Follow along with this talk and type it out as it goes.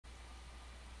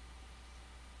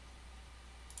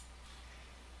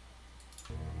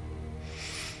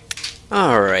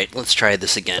Alright, let's try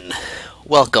this again.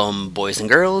 Welcome, boys and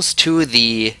girls, to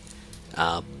the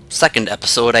second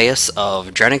episode, I guess, of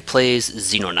Dranak Plays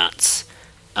Xenonauts.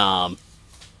 Um,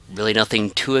 really nothing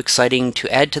too exciting to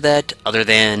add to that, other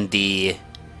than between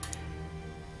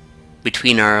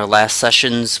our last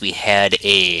sessions, we had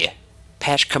a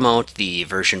patch come out, the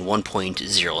version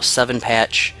 1.07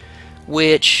 patch,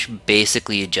 which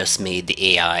basically just made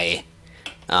the AI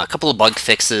a couple of bug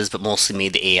fixes, but mostly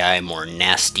made the AI more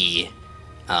nasty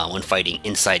when fighting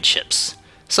inside ships.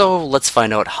 So let's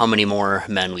find out how many more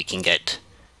men we can get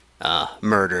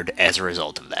murdered as a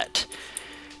result of that.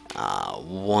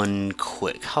 One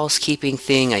quick housekeeping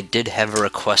thing, I did have a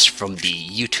request from the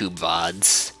YouTube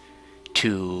VODs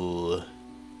to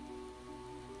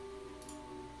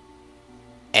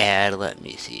add, let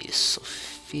me see,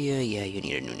 Sophia, yeah, you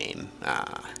need a new name.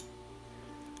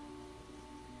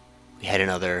 We had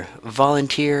another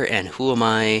volunteer, and who am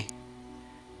I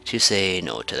to say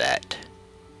no to that?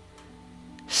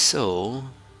 So,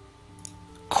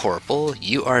 Corporal,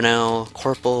 you are now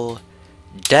Corporal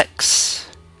Dex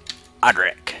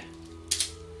Odric.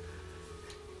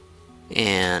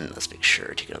 And let's make sure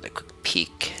to take another quick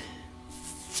peek.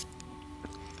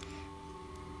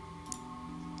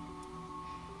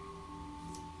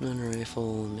 Gunner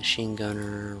rifle, machine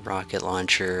gunner, rocket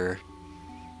launcher,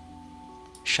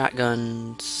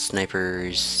 shotgun,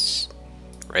 snipers,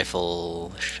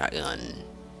 rifle, shotgun,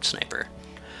 sniper.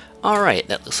 Alright,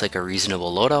 that looks like a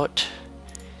reasonable loadout.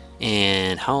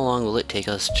 And how long will it take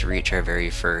us to reach our very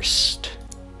first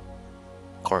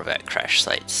Corvette crash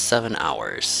site? 7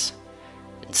 hours.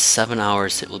 In 7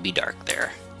 hours it will be dark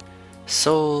there.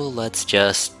 So let's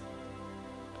just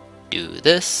do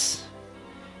this.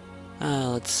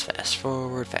 Let's fast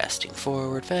forward, fasting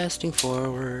forward, fasting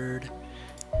forward.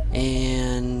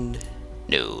 And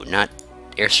no, not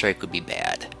airstrike would be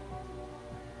bad.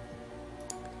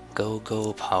 Go,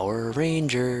 go, Power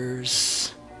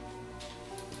Rangers.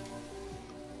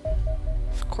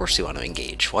 Of course we want to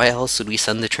engage. Why else would we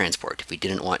send the transport if we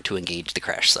didn't want to engage the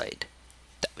crash site?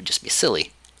 That would just be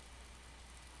silly.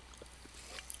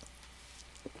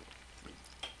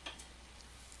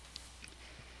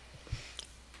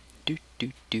 Do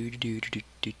do do do do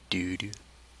do do do.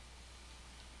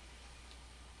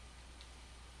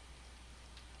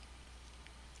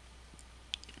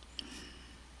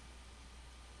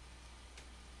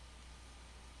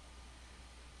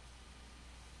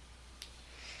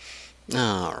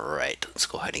 Alright, let's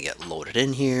go ahead and get loaded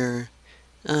in here.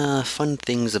 Fun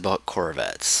things about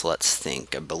Corvettes. Let's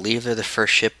think. I believe they're the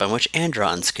first ship on which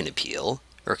androns can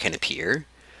appear.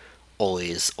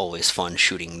 Always fun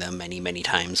shooting them many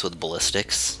times with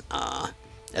ballistics,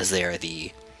 as they are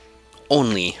the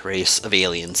only race of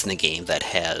aliens in the game that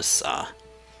has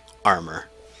armor.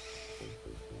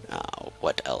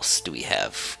 What else do we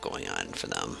have going on for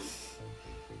them?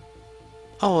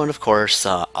 Oh, and of course,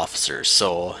 officers,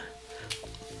 so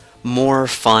more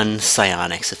fun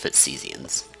psionics if it's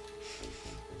Cesians.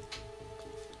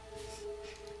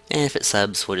 And if it's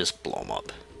Sebs, we'll just blow them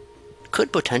up.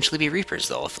 Could potentially be Reapers,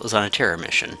 though, if it was on a terror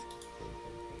mission.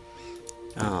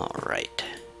 Alright.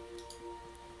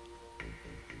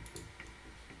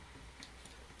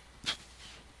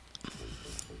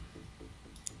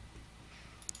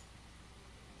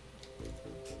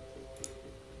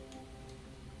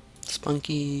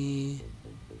 Spunky.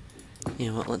 You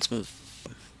know what, let's move.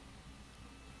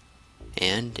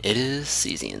 And it is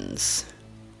Cesians.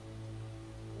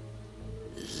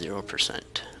 0%.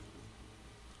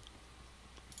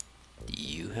 Do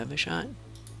you have a shot?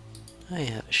 I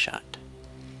have a shot.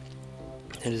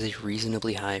 That is a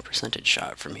reasonably high percentage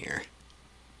shot from here.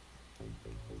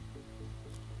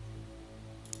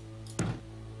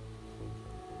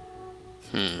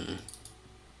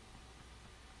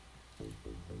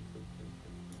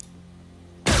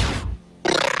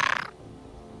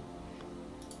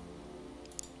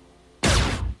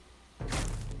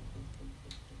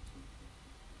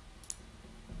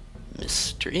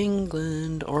 Mr.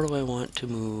 England, or do I want to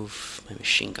move my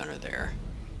machine gunner there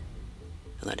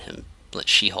and let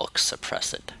She-Hulk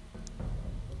suppress it?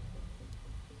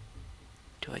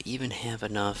 Do I even have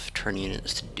enough turn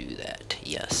units to do that?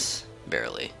 Yes,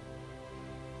 barely.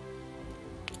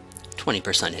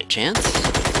 20% hit chance,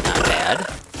 not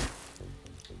bad.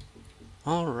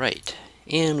 Alright,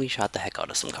 and we shot the heck out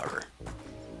of some cover.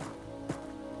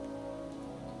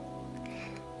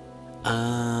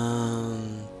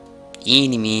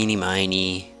 Eeny, meeny,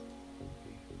 miny.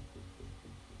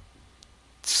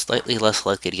 Slightly less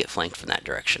likely to get flanked from that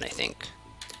direction, I think.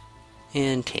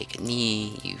 And take a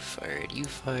knee. You fired, you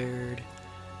fired.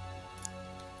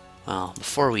 Well,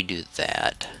 before we do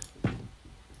that,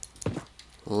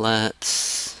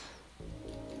 Let's...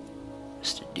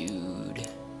 Mr. Dude.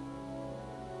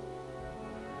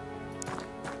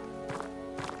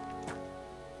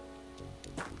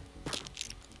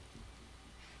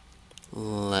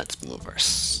 Let's move our...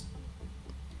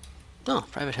 Oh,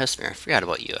 Private Hesmer, I forgot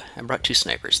about you. I brought 2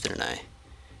 snipers, didn't I?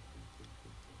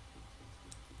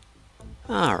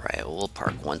 Alright, we'll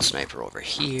park 1 sniper over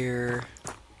here.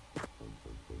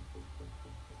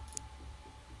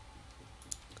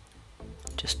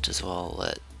 Just as well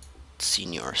let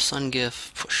Senior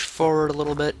Sungif push forward a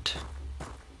little bit.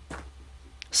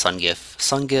 Sungif,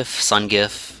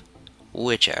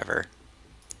 whichever.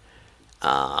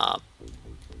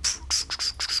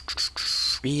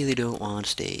 Really don't want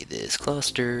to stay this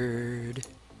clustered.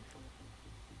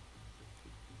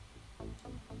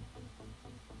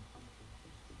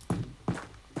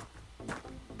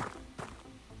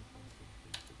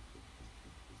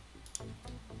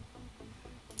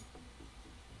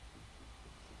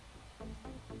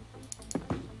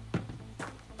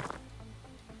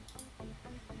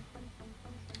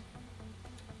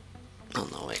 Oh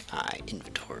no, wait,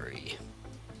 inventory.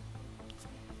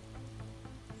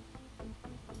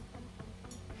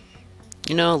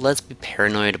 You know, let's be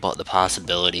paranoid about the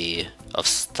possibility of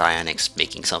Psionics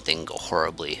making something go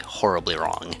horribly, horribly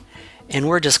wrong. And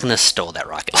we're just gonna stow that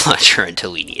rocket launcher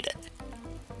until we need it.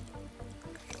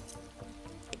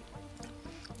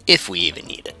 If we even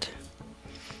need it.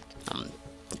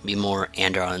 Be more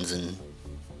Androns and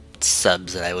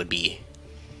subs that I would be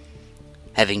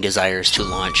having desires to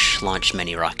launch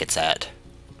many rockets at.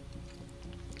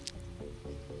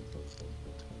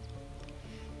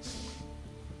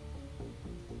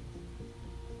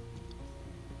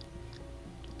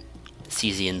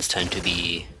 Cesians tend to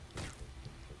be,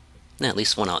 at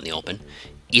least one out in the open,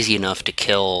 easy enough to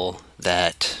kill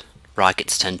that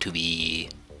rockets tend to be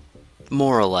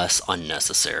more or less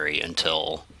unnecessary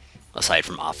until, aside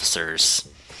from officers,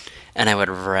 and I would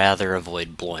rather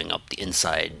avoid blowing up the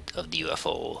inside of the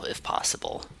UFO if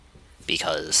possible,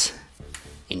 because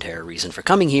the entire reason for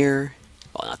coming here,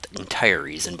 well, not the entire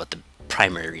reason, but the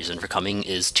primary reason for coming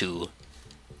is to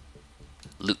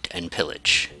loot and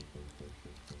pillage.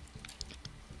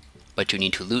 But you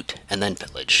need to loot and then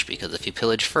pillage, because if you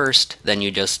pillage first, then you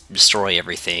just destroy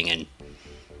everything, and,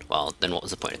 well, then what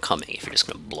was the point of coming if you're just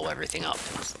going to blow everything up?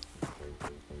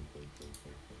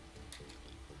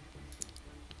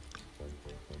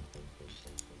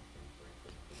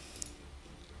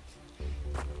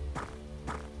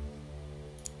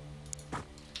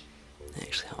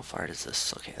 Actually, how far does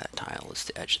this... Okay, that tile is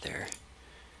the edge there.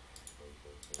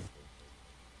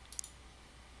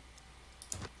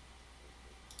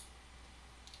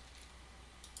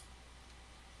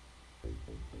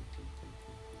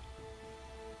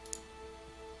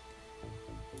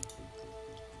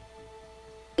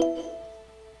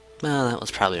 Well, that was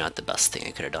probably not the best thing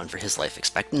I could have done for his life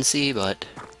expectancy, but...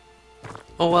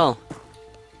 oh well.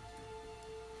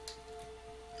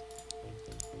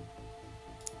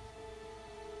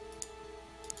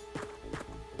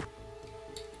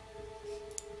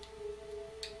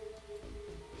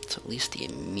 So at least the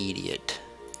immediate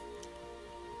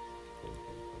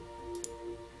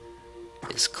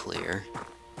is clear.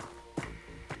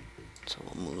 So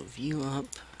we'll move you up.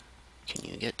 Can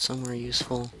you get somewhere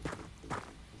useful?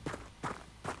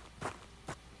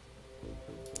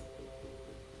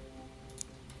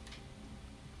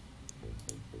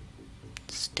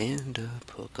 Stand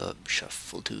up, hook up,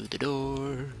 shuffle to the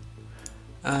door.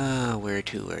 Where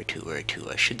to?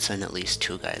 I should send at least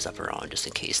 2 guys up around just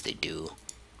in case they do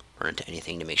run into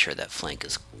anything to make sure that flank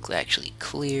is actually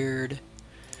cleared.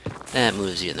 That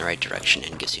moves you in the right direction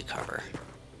and gives you cover.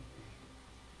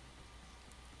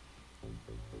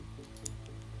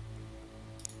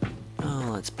 Oh,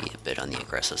 let's be a bit on the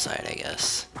aggressive side, I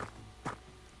guess.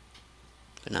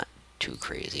 But not too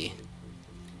crazy.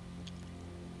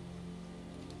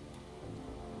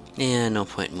 And no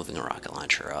point in moving a rocket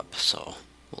launcher up, so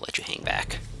we'll let you hang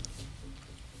back.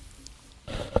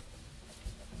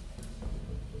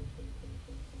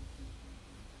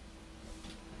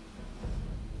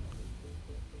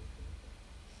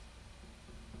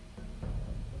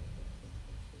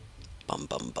 Bum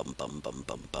bum bum bum bum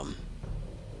bum bum.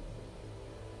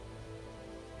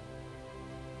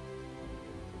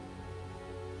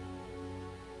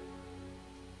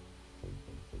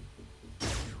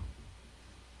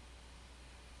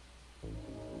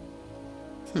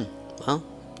 Well,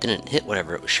 didn't hit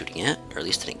whatever it was shooting at, or at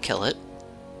least didn't kill it.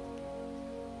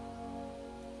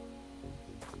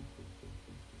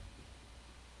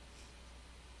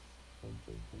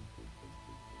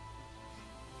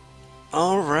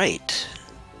 Alright.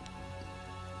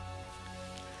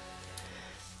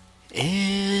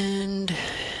 And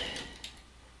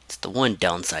it's the one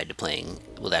downside to playing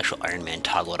with actual Iron Man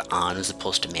toggled on as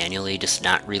opposed to manually, just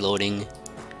not reloading,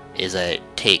 is that it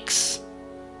takes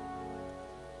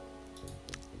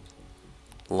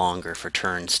longer for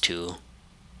turns to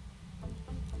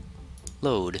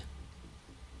load.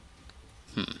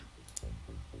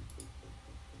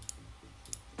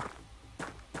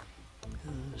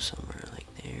 Somewhere like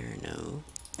there, no.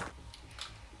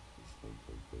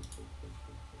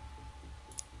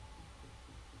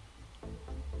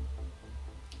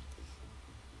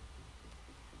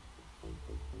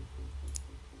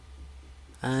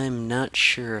 I'm not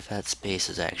sure if that space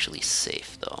is actually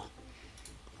safe, though.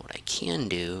 What I can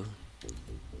do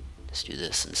is do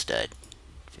this instead.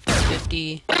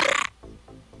 50-50.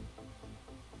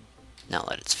 Now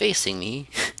that it's facing me.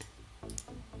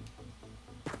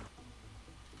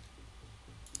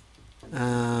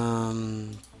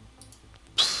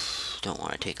 Don't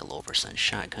want to take a low percent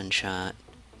shotgun shot.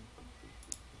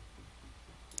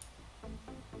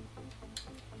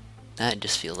 That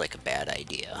just feels like a bad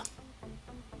idea.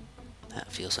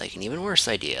 That feels like an even worse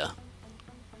idea.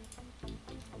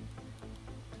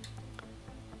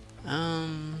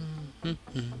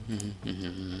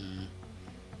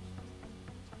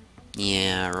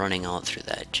 Yeah, running out through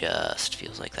that just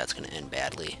feels like that's going to end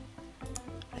badly.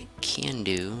 What I can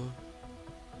do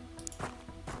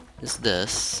is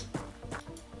this.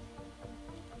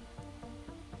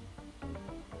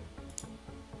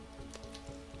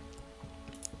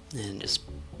 And just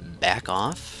back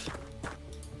off.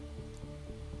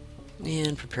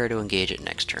 And prepare to engage it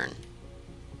next turn.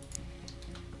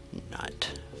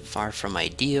 Not far from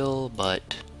ideal,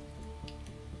 but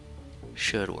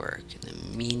should work. In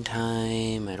the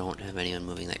meantime, I don't have anyone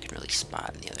moving that can really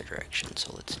spot in the other direction,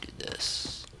 so let's do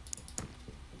this.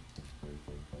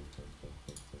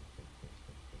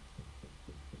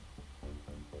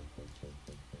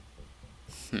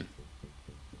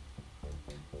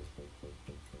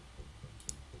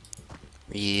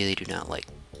 Really do not like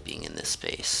being in this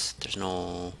space. There's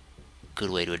no good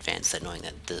way to advance that knowing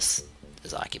that this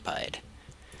is occupied.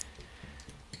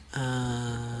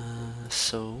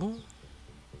 So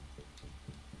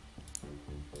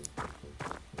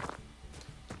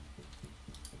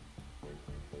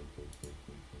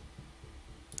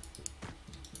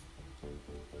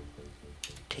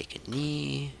take a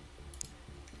knee.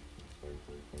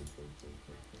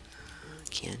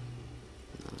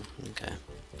 Okay.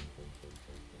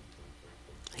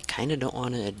 I kind of don't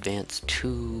want to advance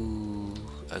too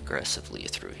aggressively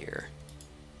through here.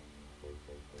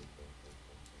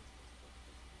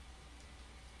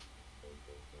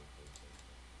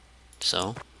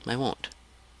 So, I won't.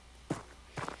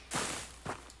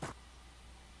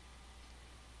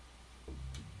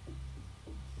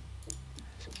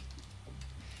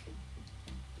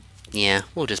 Yeah,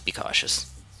 we'll just be cautious.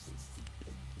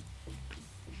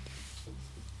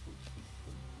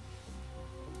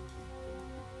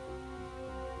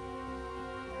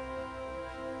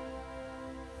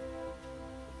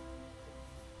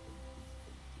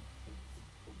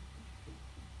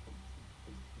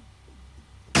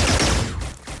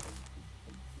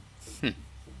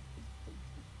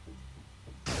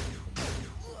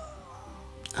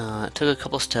 It took a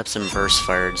couple steps and burst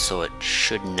fired, so it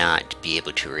should not be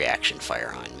able to reaction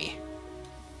fire on me.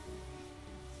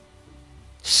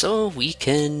 So we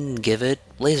can give it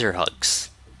laser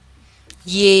hugs.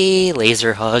 Yay,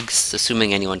 laser hugs,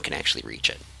 assuming anyone can actually reach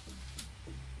it.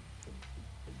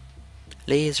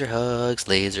 Laser hugs,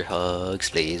 laser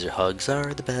hugs, laser hugs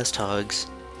are the best hugs.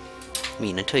 I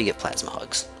mean, until you get plasma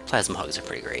hugs. Plasma hugs are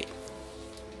pretty great.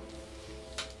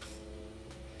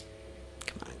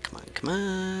 Come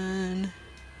on.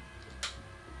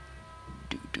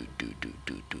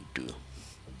 Do.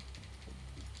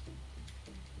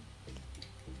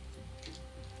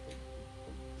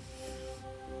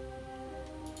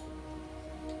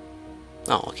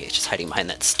 Oh, okay, it's just hiding behind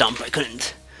that stump. I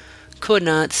could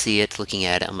not see it looking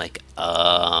at it. I'm like,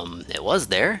 it was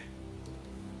there.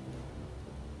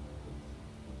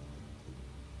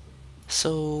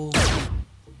 So,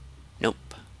 nope.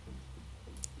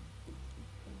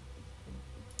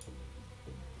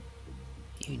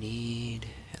 You need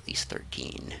at least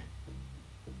 13.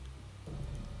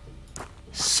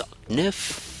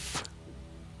 Suckniff.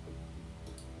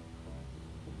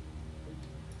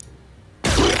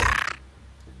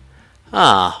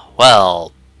 Ah,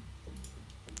 well.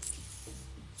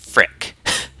 Frick.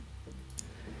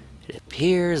 It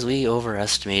appears we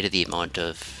overestimated the amount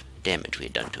of damage we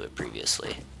had done to it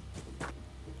previously.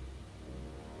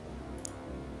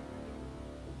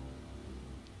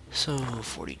 So,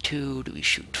 42, do we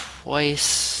shoot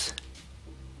twice?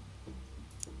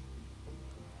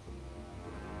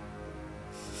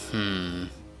 Two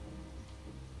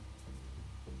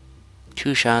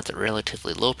shots at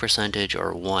relatively low percentage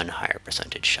or one higher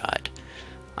percentage shot.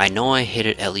 I know I hit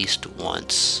it at least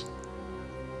once.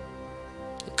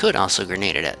 It could also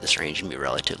grenade it at this range and be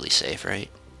relatively safe, right?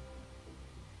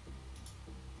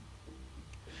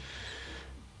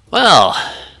 Well,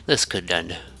 this could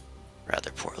end rather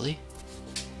poorly.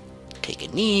 Take a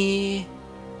knee.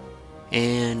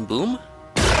 And boom.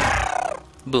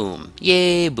 Boom.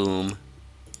 Yay, boom.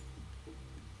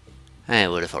 I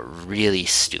would have felt really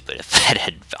stupid if that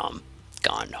had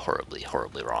gone horribly,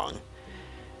 horribly wrong.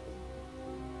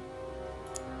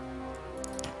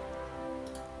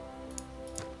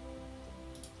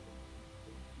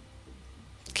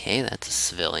 Okay, that's a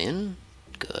civilian.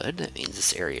 Good. That means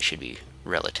this area should be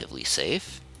relatively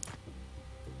safe.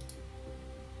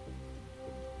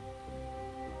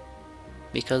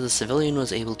 Because the civilian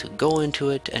was able to go into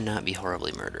it and not be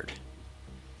horribly murdered.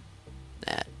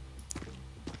 That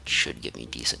should give me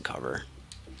decent cover.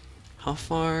 How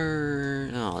far?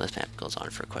 Oh, this map goes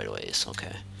on for quite a ways.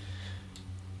 Okay.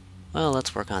 Well,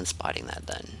 let's work on spotting that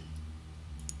then.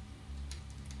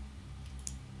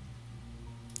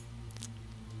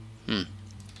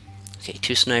 Okay,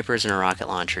 two snipers and a rocket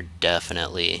launcher,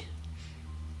 definitely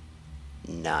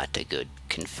not a good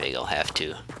config. I'll have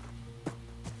to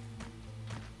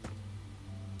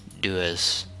do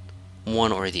as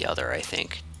one or the other, I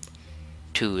think.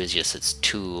 Two is just, it's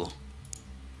too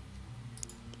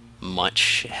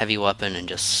much heavy weapon and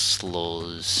just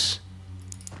slows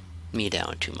me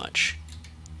down too much.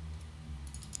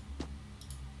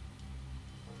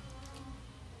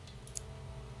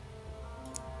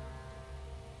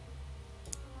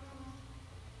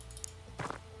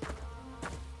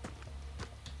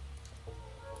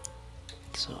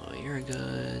 So you're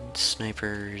good.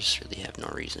 Snipers really have no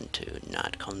reason to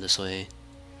not come this way.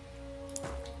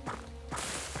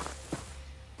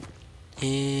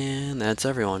 And that's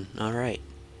everyone. Alright.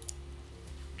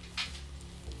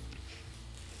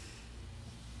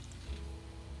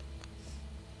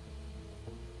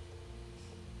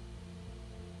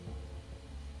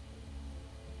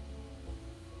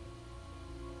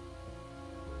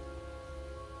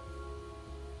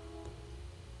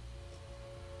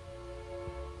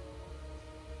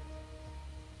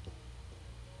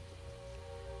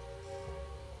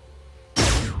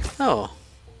 Oh.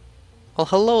 Well,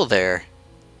 hello there.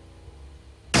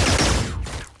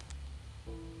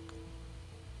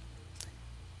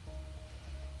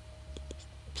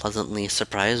 Pleasantly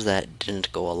surprised that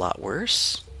didn't go a lot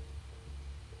worse.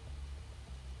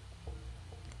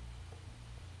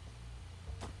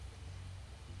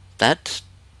 That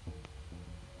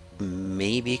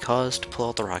may be caused to pull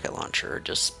out the rocket launcher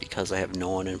just because I have no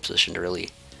one in a position to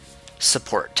really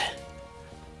support.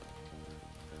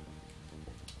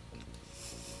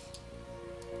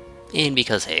 And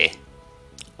because, hey,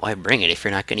 why bring it if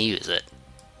you're not going to use it?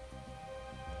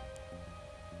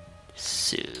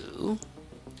 So,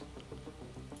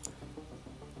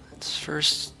 let's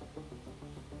first,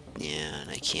 yeah, and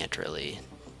I can't really,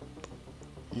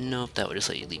 nope, that would just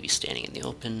leave you standing in the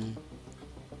open.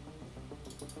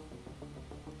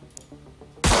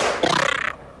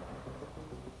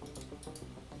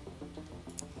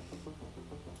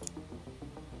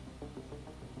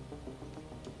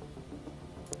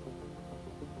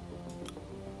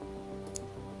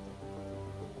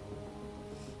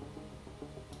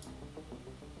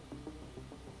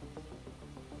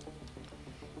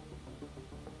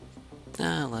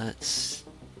 Now let's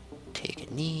take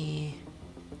a knee.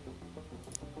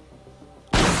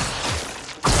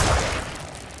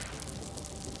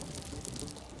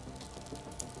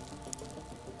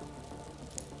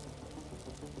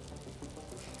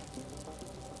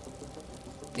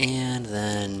 And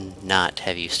then not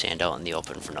have you stand out in the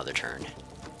open for another turn.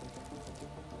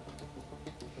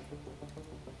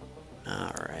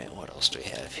 Alright, what else do we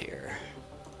have here?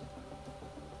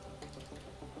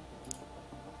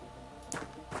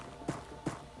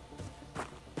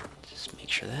 Just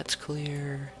make sure that's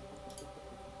clear.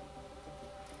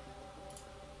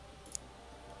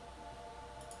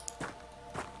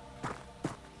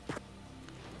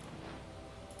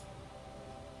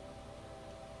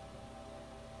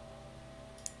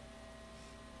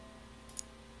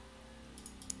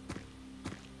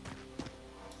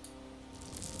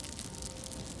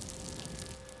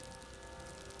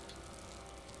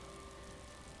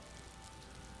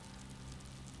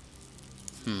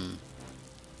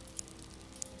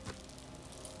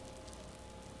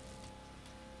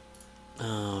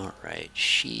 Alright,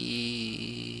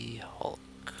 She-Hulk.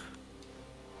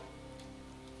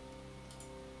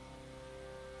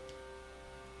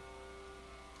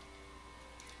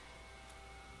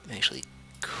 actually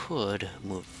could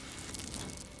move.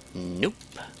 Nope.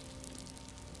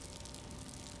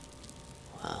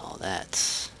 Well,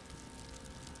 that's...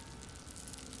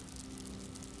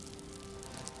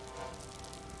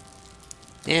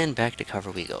 And back to cover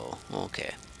we go.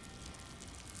 Okay.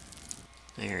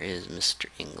 There is Mr.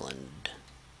 England.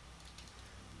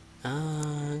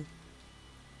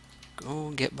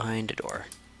 Go get behind the door.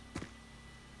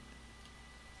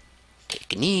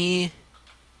 Take a knee.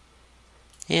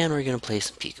 And we're going to play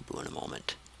some peekaboo in a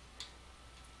moment.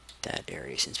 That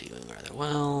area seems to be doing rather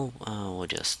well. We'll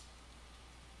just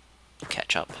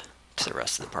catch up to the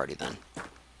rest of the party then.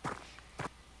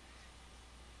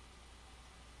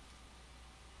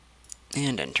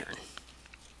 And end turn.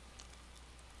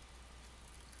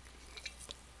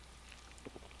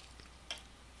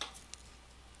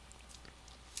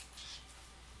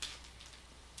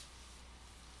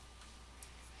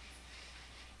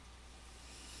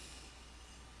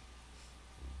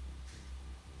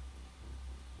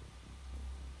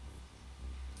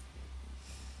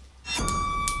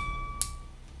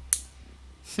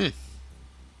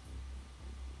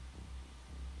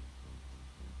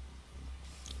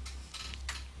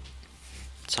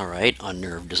 It's alright,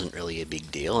 unnerved isn't really a big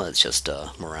deal, it's just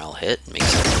a morale hit.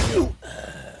 Makes it...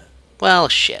 well,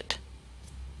 shit.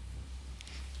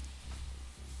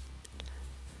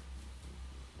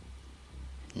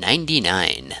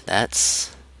 $99,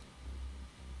 that's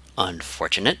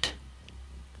unfortunate.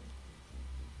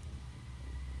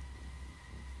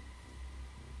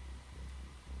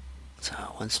 So,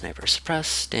 one sniper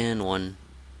suppressed, and one...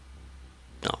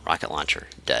 no, rocket launcher,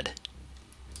 dead.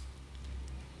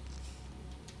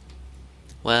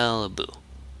 Well, boo.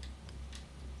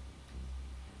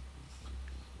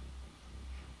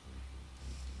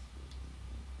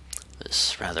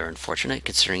 This is rather unfortunate,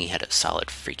 considering he had a solid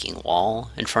freaking wall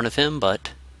in front of him,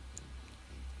 but...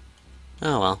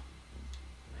 oh well.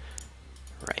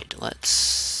 Right, let's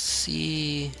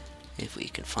see if we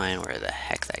can find where the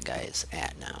heck that guy is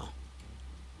at now.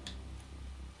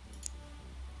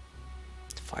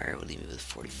 Fire will leave me with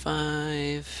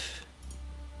 45.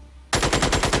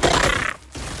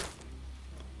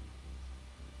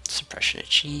 Suppression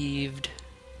achieved.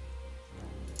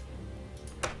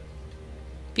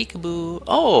 Peekaboo.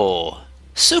 Oh!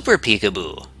 Super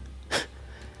peekaboo!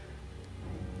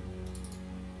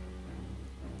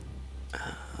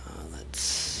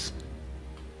 Let's...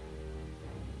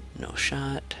 no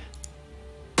shot.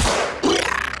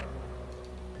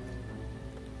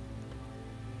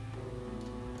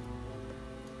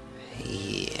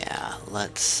 Yeah,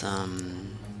 let's,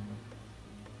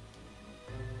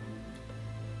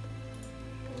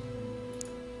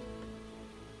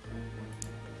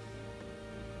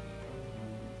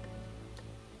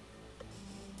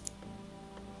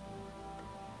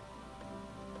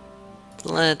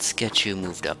 let's get you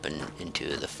moved up and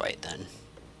into the fight then.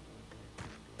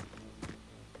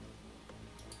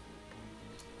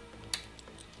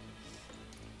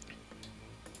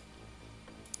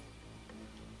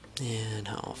 And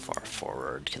how far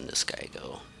forward can this guy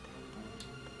go?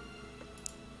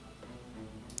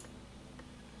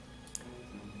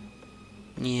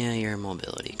 Yeah, your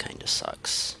mobility kinda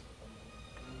sucks.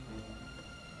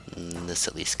 This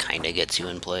at least kinda gets you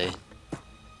in play.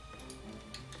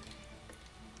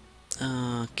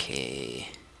 Okay.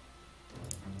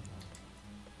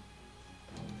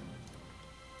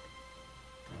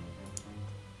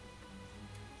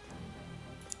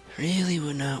 Really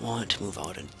would not want to move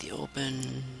out into the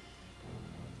open.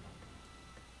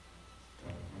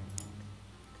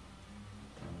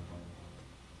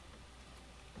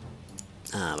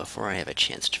 Before I have a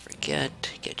chance to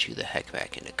forget, get you the heck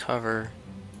back into cover.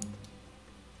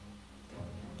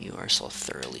 You are so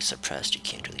thoroughly suppressed you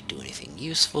can't really do anything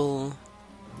useful.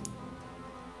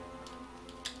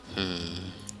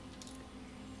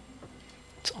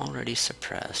 It's already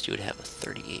suppressed. You would have a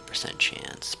 38%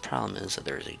 chance. Problem is that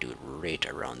there's a dude right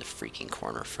around the freaking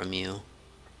corner from you.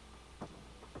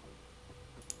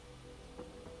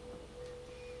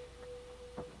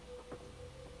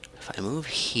 If I move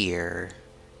here,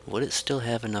 would it still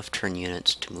have enough turn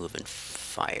units to move and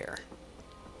fire?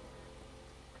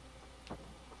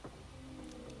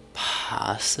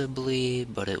 Possibly,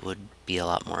 but it would be a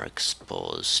lot more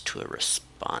exposed to a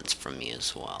response from me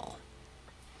as well.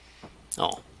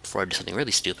 Oh, before I do something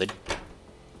really stupid.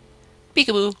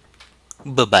 Peekaboo!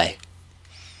 Bye-bye.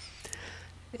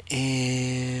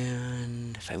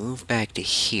 And if I move back to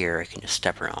here, I can just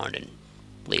step around and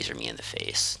laser me in the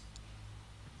face.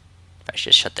 If I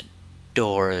just shut the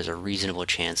door, there's a reasonable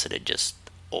chance that it just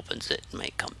opens it and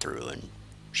might come through and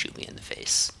shoot me in the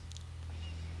face.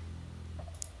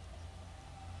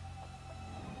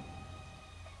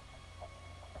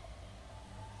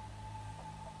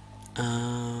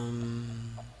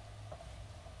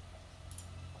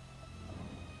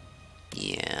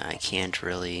 Yeah, I can't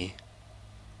really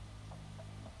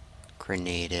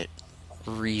grenade it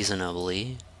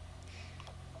reasonably.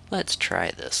 Let's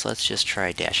try this. Let's just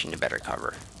try dashing to better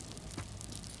cover.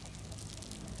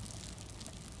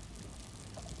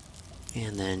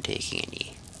 And then taking a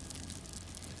knee.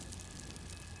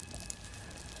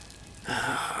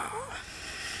 I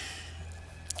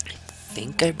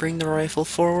think I bring the rifle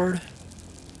forward.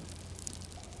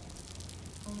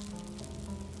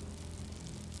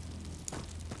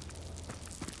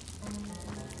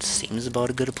 Seems about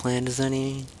as good a plan as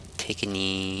any. Take a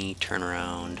knee, turn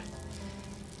around.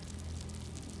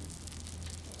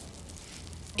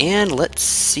 And let's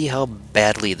see how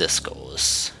badly this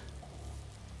goes.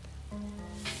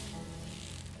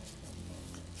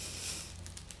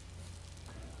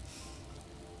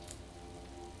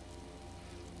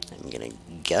 I'm gonna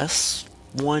guess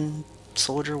one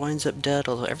soldier winds up dead,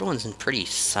 although everyone's in pretty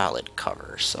solid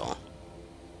cover, so.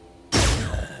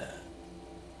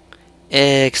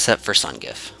 Except for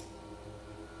Sungif.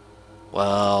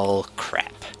 Well,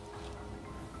 crap.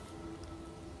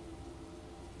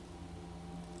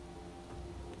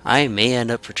 I may end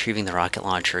up retrieving the rocket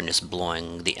launcher and just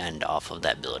blowing the end off of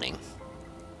that building.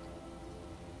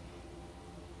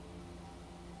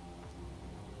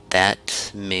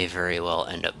 That may very well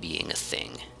end up being a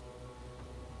thing.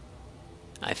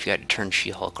 I forgot to turn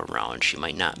She-Hulk around. She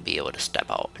might not be able to step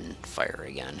out and fire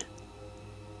again.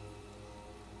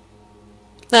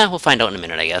 We'll find out in a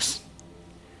minute, I guess.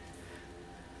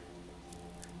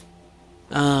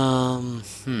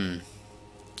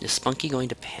 Is Spunky going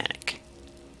to panic?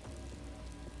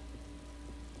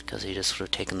 Because he just would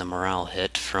have taken the morale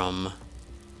hit from...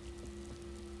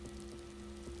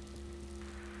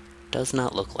 Does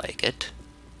not look like it.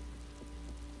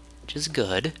 Which is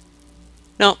good.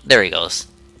 No, there he goes.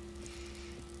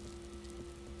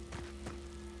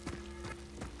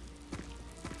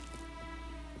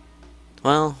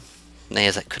 Well, I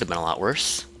guess that could have been a lot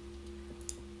worse.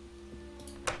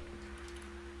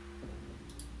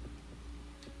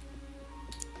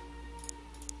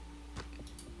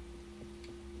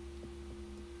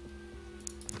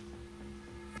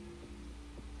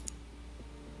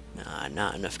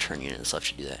 Not enough turn units left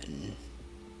to do that and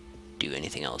do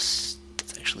anything else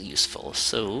that's actually useful,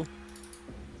 so...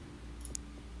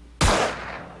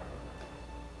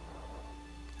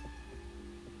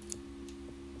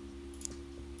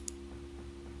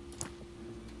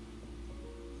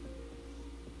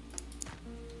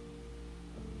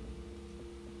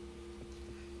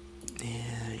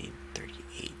 And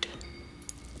 38.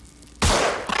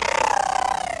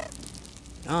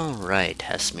 Alright,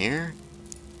 Hesmir.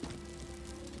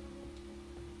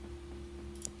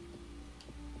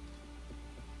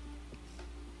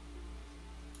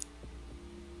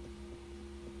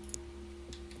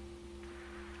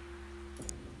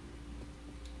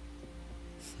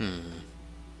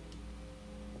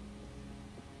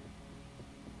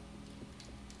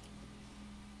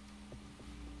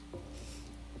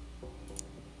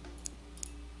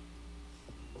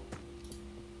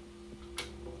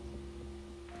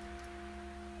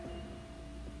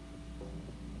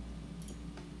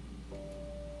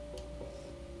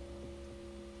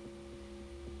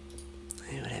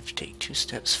 I would have to take 2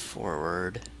 steps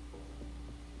forward.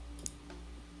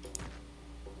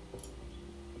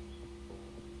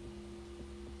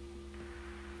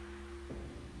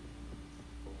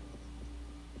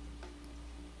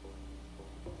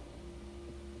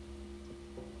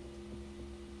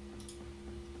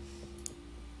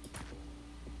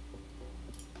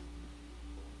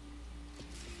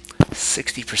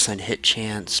 %60 hit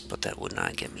chance, but that would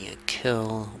not get me a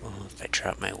kill. Well, if I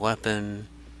drop my weapon,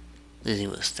 losing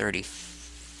was 30.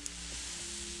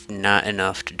 Not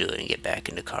enough to do it and get back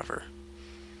into cover.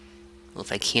 Well,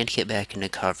 if I can't get back into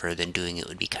cover, then doing it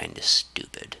would be kind of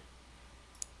stupid.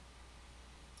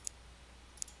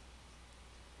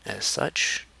 As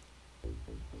such,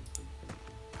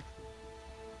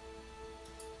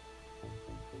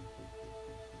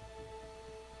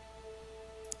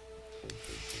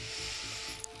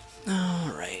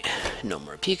 alright, no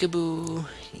more peekaboo.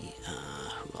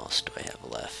 Who else do I have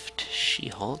left?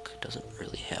 She-Hulk doesn't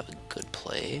really have a good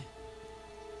play.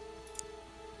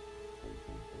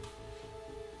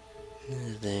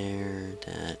 There,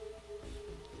 that.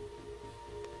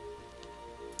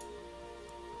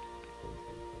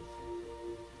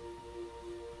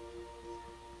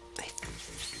 I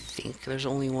think there's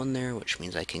only one there, which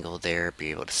means I can go there,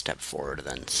 be able to step forward, and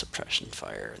then suppression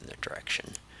fire in their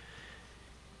direction.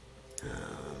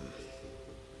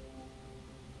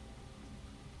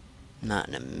 Not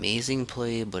an amazing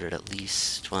play, but it at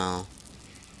least, well,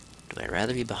 do I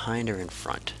rather be behind or in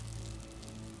front?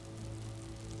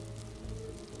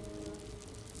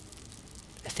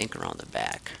 I think around the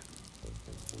back.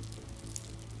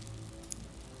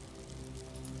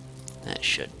 That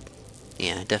should,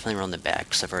 yeah, definitely around the back,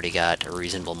 because I've already got a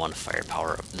reasonable amount of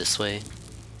firepower up this way.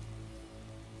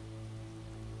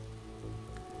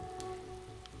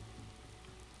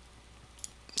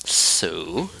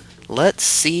 So, let's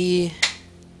see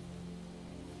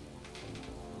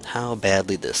how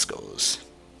badly this goes.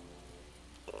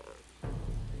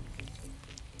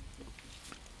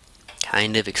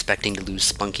 Kind of expecting to lose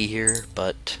Spunky here,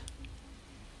 but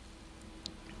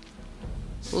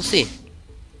we'll see.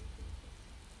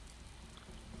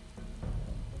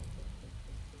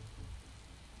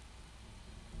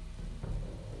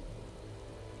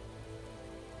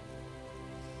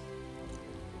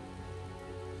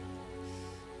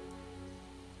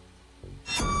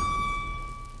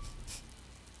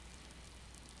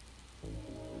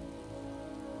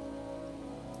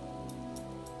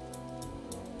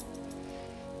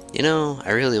 You know,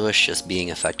 I really wish just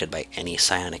being affected by any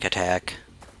psionic attack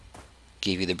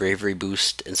gave you the bravery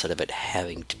boost instead of it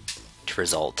having to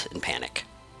result in panic.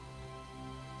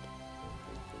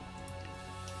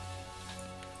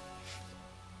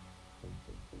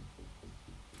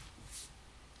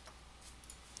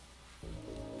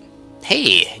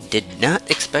 Hey, did not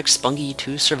expect Spunky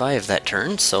to survive that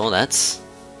turn, so that's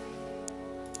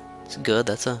good.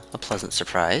 That's a pleasant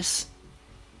surprise.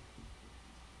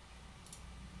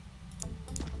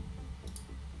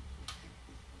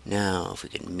 Now, if we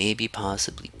could maybe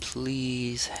possibly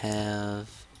please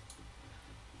have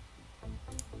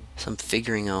some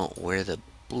figuring out where the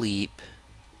bleep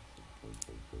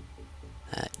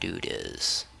that dude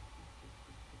is.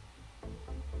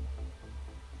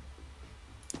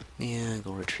 Yeah,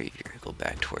 go retrieve your, go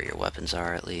back to where your weapons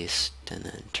are at least, and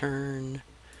then turn.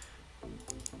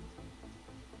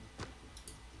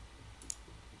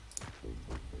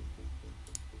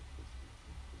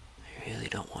 I really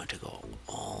don't want to go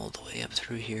all the way up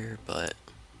through here, but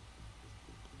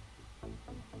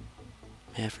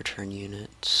half return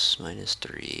units,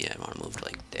 -3, I want to move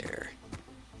like there.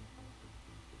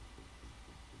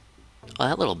 Oh,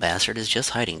 that little bastard is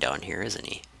just hiding down here, isn't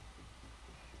he?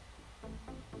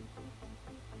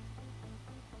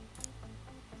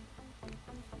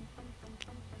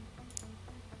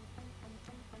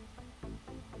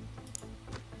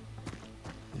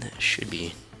 That should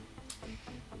be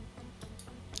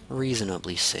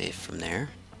reasonably safe from there.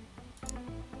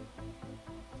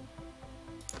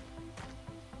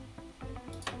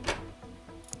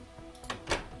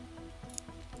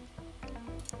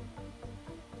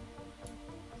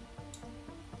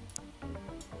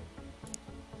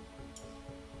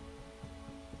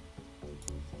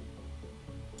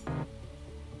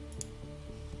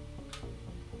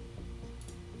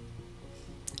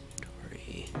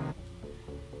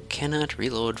 Cannot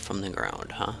reload from the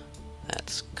ground, huh?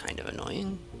 That's kind of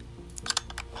annoying.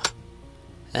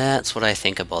 That's what I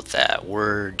think about that.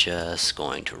 We're just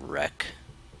going to wreck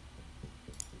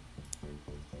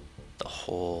the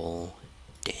whole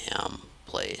damn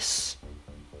place.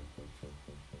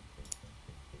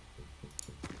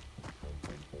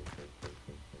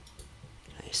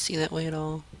 Can I see that way at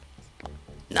all?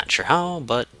 Not sure how,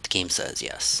 but the game says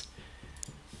yes.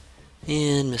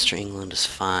 And Mr. England is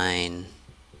fine.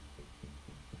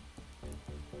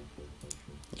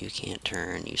 You can't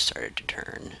turn, you started to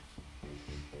turn.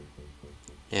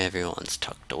 Everyone's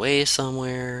tucked away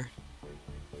somewhere.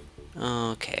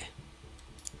 Okay.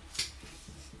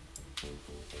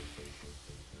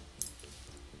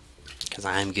 Because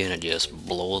I'm gonna just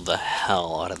blow the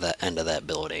hell out of that end of that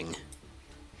building.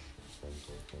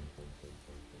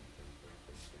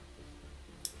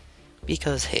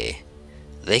 Because, hey,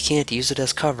 they can't use it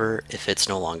as cover if it's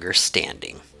no longer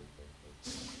standing.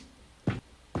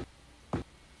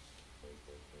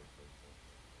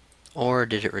 Or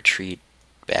did it retreat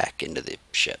back into the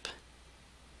ship?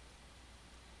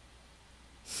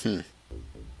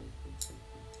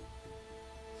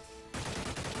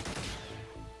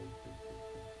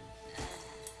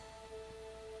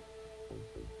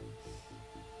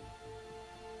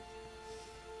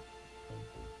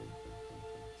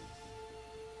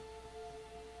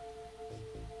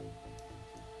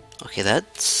 Okay,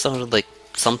 that sounded like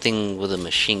something with a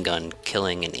machine gun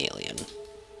killing an alien.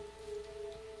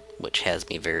 Which has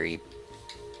me very,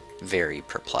 very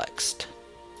perplexed.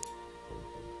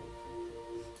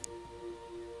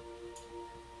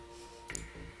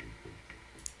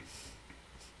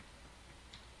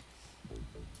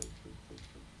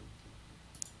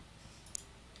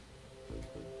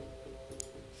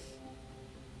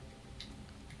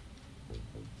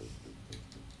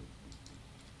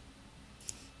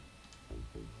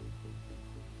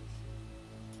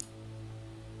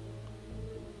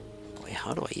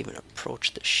 how do I even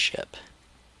approach the ship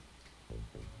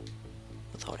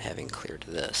without having cleared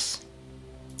this?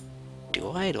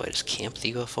 Do I? Do I just camp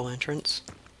the UFO entrance?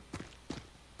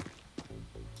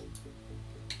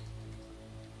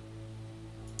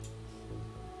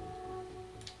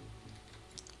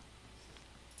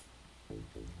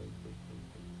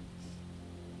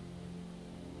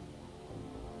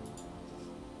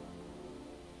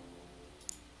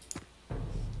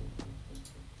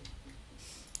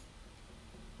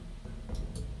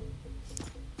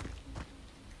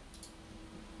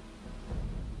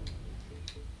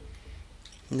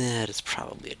 That is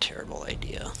probably a terrible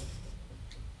idea.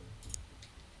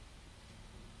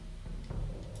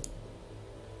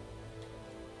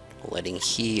 Letting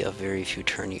he of very few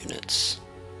turn units.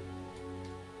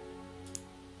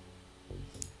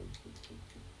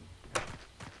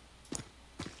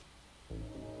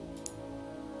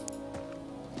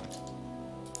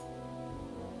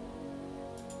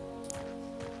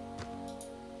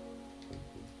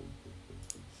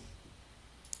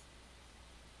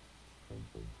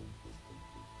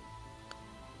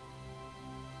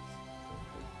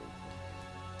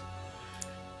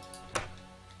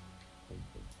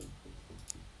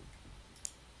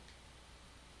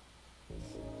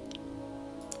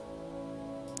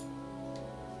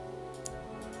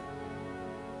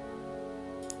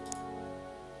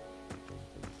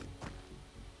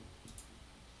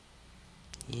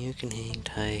 You can hang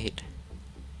tight.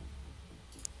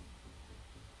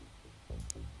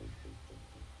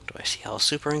 Do I see how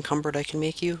super encumbered I can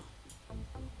make you?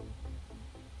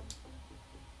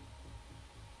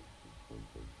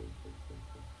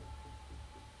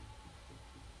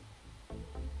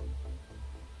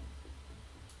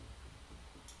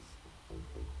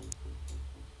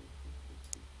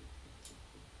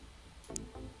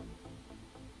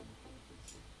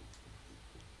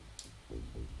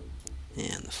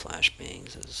 And the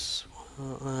flashbangs is...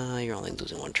 well, you're only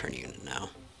losing one turn unit now.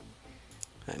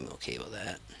 I'm okay with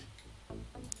that.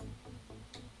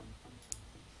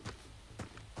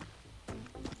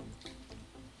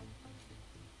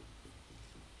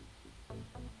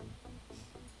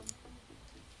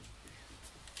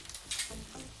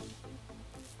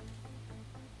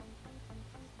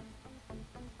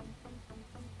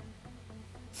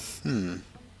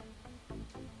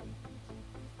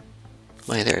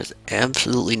 Like, there's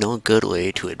absolutely no good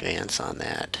way to advance on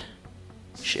that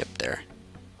ship there.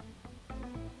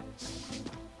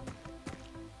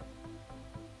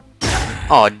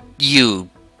 Oh, you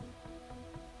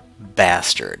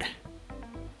bastard.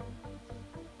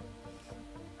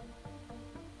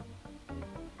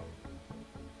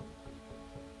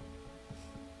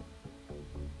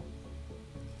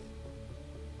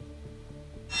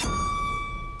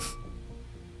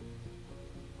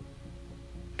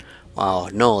 Wow,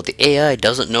 no, the AI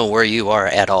doesn't know where you are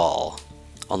at all.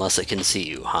 Unless it can see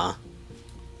you, huh?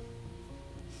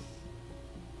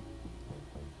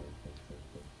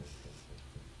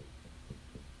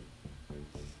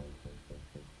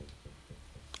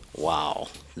 Wow,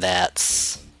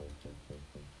 that's...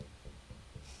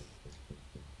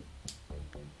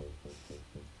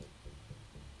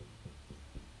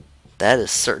 that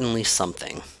is certainly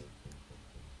something.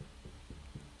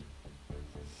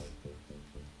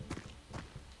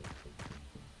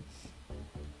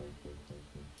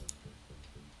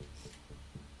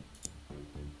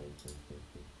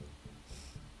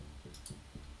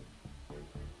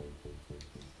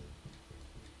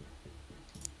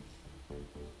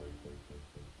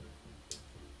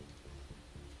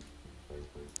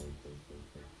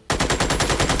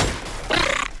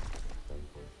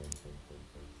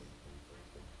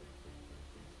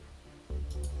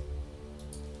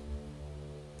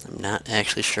 I'm not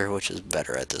actually sure which is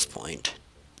better at this point.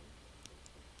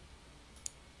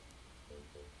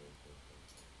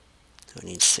 I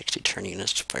need 60 turn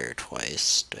units to fire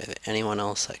twice. Do I have anyone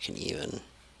else I can even...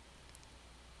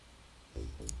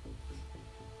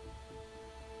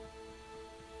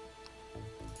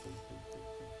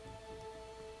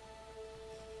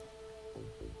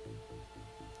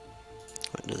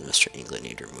 When does Mr. England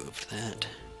need removed? That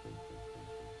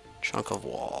chunk of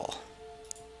wall.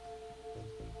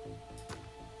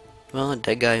 Well,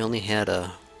 that guy only had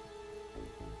a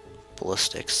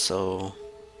ballistics, so...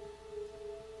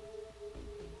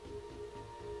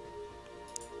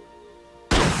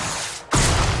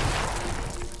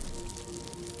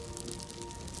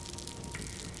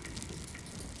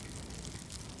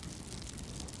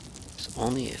 it's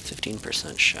only a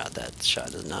 15% shot. That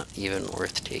shot is not even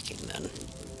worth taking then.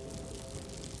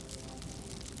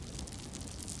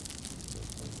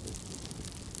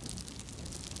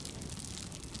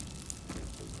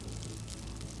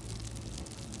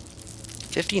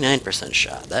 59%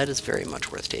 shot. That is very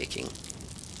much worth taking.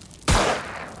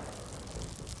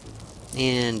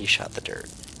 And you shot the dirt.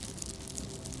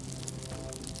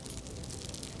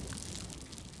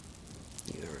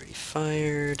 You already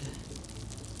fired.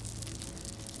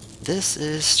 This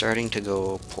is starting to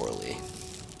go poorly.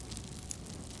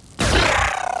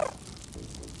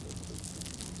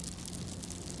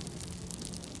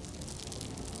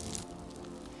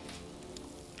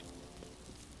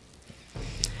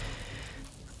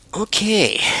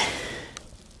 Okay.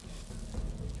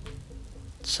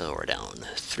 So we're down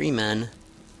 3 men.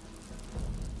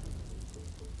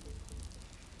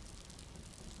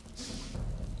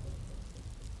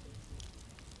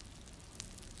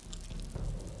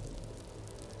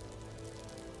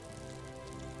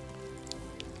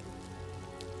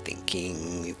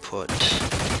 Thinking we put...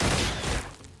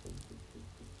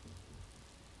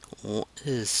 What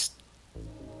is...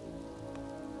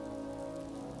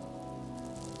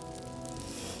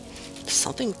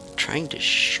 Something trying to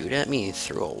shoot at me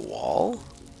through a wall?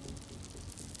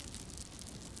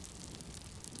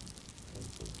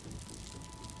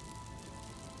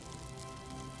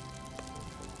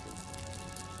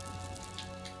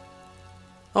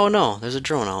 Oh no, there's a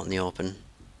drone out in the open.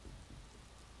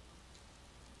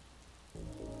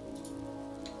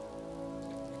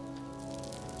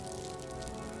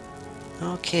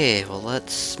 Okay, well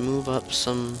let's move up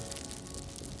some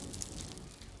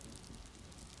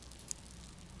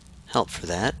help for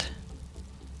that.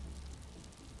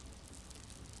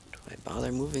 Do I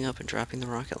bother moving up and dropping the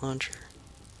rocket launcher?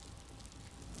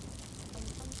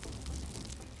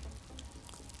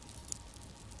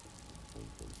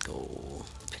 Go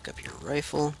pick up your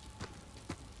rifle,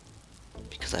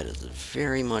 because that is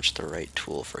very much the right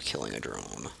tool for killing a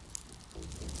drone.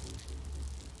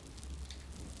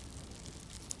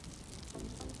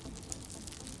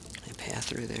 Can I pass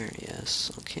through there? Yes,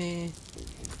 okay.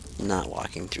 Not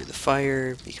walking through the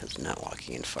fire, because not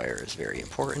walking in fire is very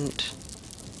important.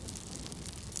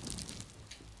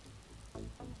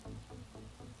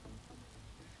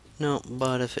 No,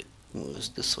 but if it moves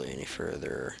this way any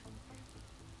further...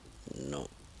 Nope.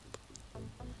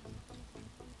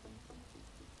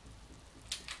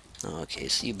 Okay,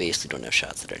 so you basically don't have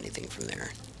shots at anything from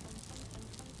there.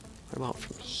 What about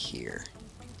from here?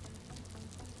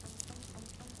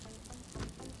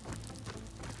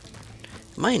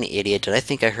 Am I an idiot? Did I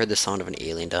think I heard the sound of an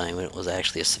alien dying when it was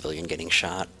actually a civilian getting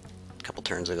shot a couple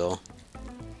turns ago? I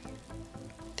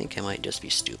think I might just be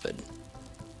stupid.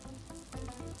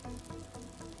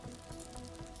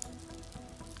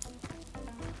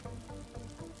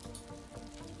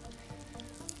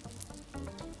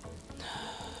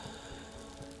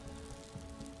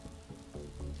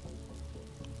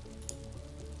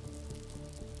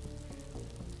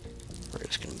 We're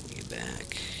just gonna move you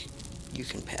back. You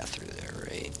can pass through there,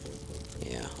 right?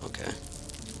 Yeah, okay.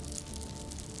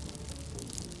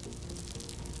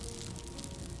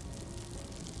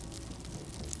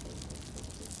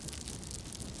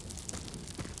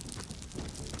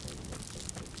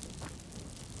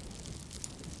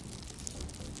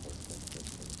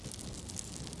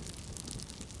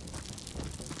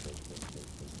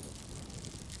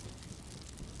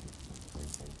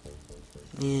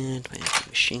 And my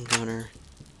machine gunner.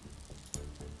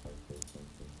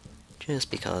 Just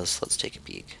because, let's take a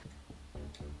peek.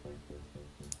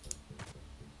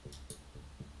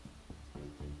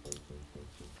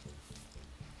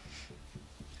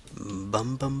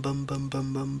 Bum bum bum bum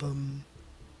bum bum bum.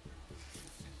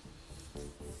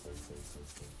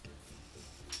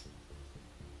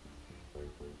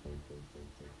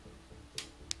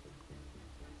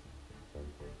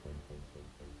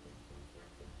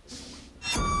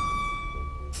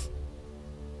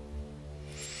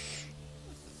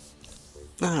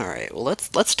 Alright, well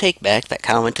let's take back that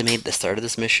comment I made at the start of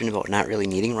this mission about not really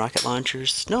needing rocket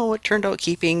launchers. No, it turned out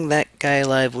keeping that guy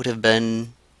alive would have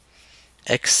been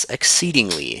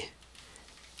exceedingly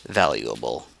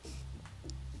valuable.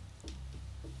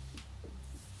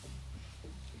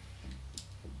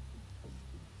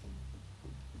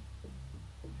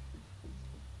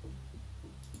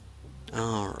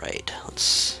 Alright,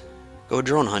 let's go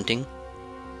drone hunting.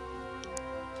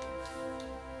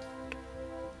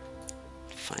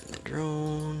 Find the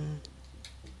drone.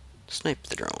 Snipe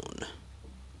the drone.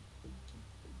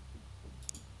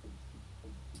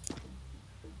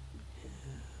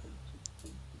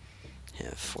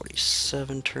 Have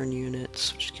 47 turn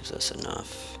units, which gives us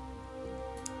enough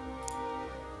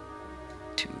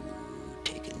to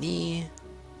take a knee.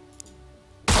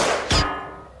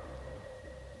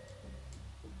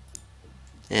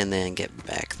 And then get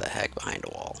back the heck behind a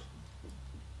wall.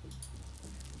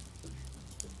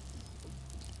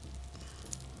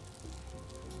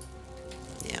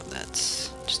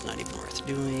 is not even worth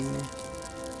doing.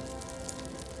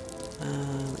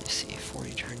 Let me see,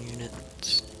 40 turn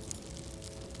units.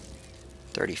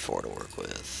 34 to work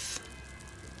with.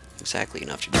 Exactly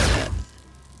enough to do that.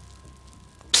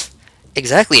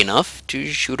 Exactly enough to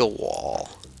shoot a wall.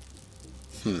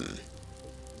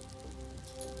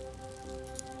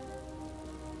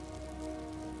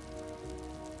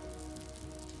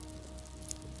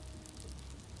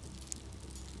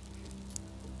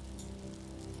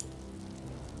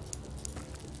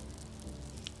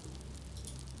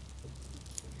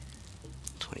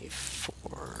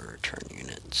 24 turn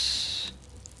units.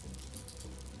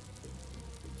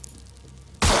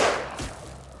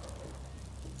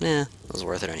 Nah, it was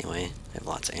worth it anyway. I have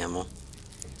lots of ammo.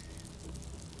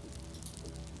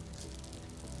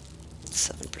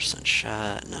 7%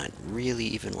 shot, not really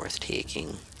even worth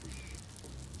taking.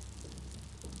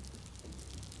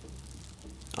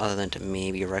 Other than to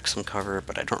maybe wreck some cover,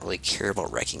 but I don't really care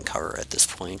about wrecking cover at this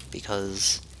point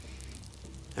because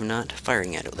I'm not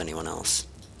firing at it with anyone else.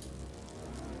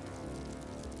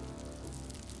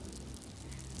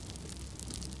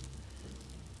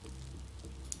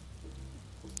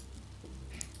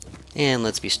 And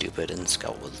let's be stupid and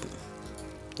scout with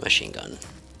the machine gun.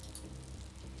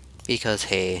 Because,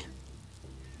 hey,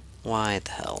 why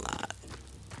the hell not?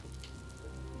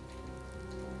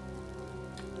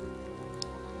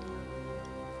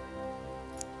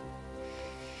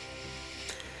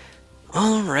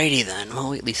 Alrighty then,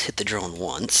 well, we at least hit the drone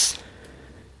once.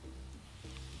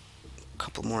 A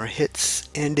couple more hits,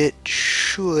 and it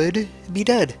should be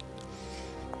dead.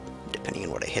 Depending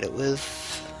on what I hit it with.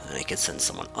 And I could send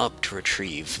someone up to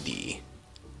retrieve the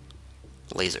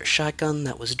laser shotgun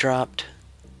that was dropped.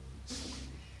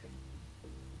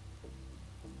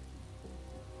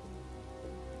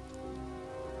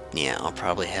 Yeah, I'll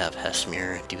probably have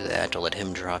Hesmir do that to let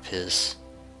him drop his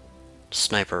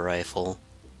sniper rifle.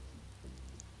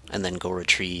 And then go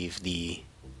retrieve the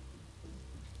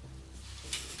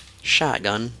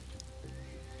shotgun.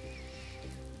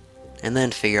 And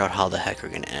then figure out how the heck we're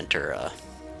going to enter a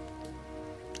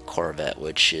Corvette,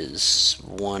 which is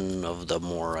one of the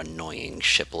more annoying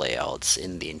ship layouts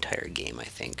in the entire game, I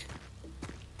think.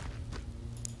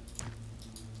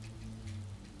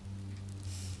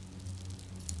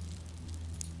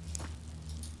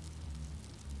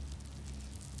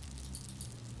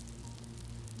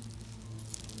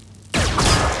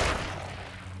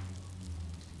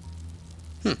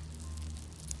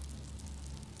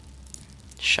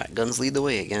 Shotguns lead the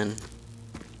way again.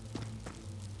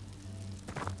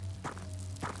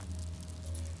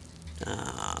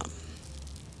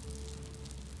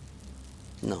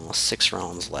 No, 6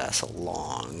 rounds lasts a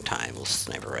long time with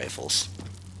sniper rifles.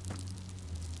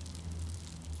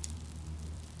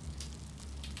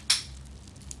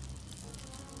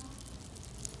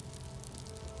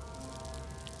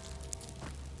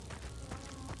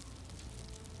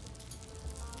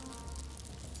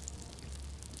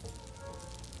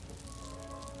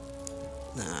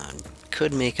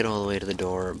 Could make it all the way to the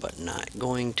door, but not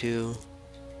going to.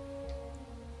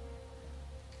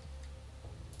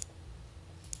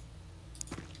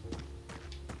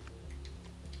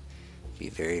 Be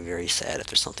very, very sad if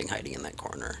there's something hiding in that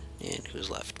corner. And who's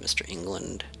left? Mr.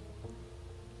 England,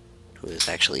 who is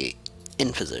actually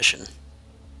in position.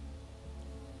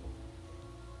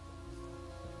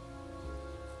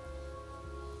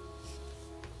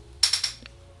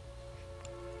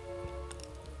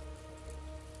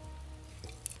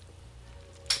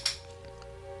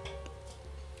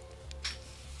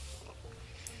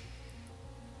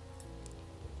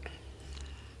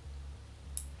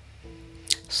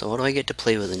 So what do I get to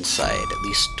play with inside? At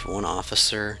least one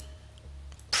officer?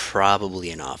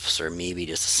 Probably an officer, maybe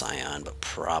just a scion, but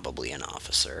probably an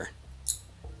officer.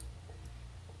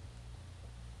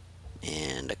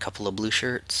 And a couple of blue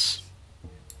shirts.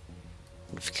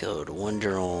 We've killed one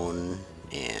drone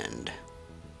and...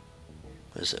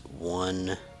 what is it?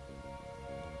 1,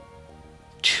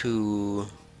 2,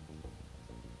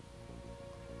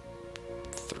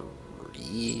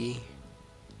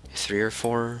 3 or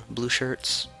 4 blue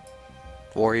shirts.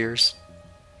 Warriors.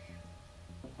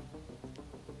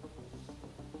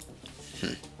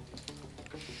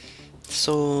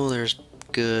 So there's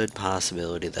good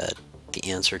possibility that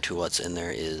the answer to what's in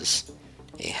there is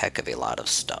a heck of a lot of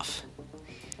stuff.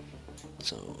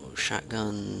 So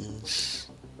shotguns.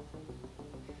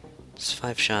 There's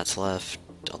 5 shots left.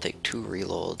 I'll take 2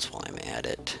 reloads while I'm at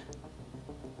it.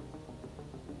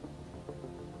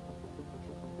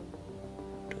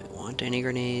 Do I want any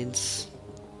grenades?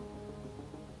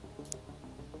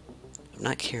 I'm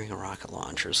not carrying a rocket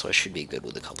launcher, so I should be good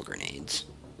with a couple grenades.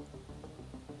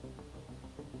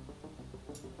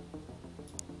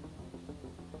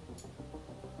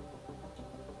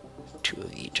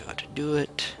 teach you how to do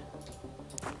it.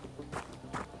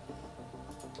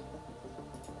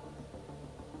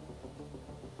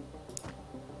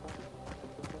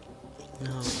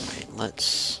 Alright,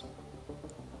 let's...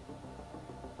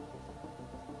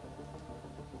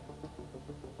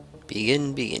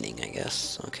 beginning, I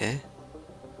guess. Okay.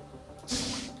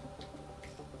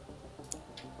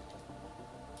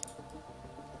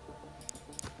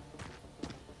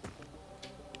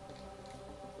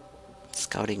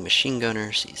 Scouting machine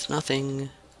gunner sees nothing.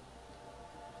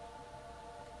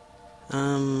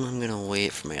 I'm gonna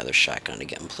wait for my other shotgun to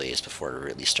get in place before I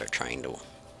really start trying to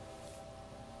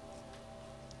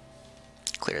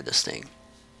clear this thing.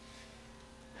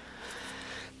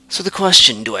 So the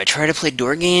question, do I try to play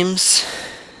door games?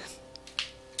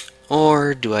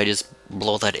 Or do I just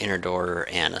blow that inner door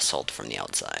and assault from the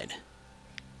outside?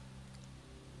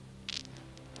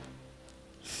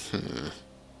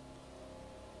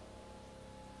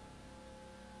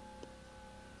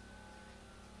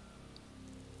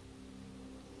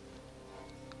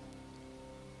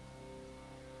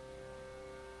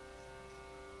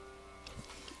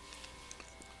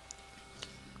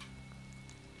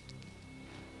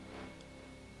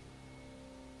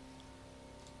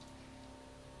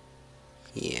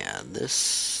 Yeah,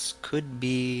 this could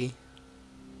be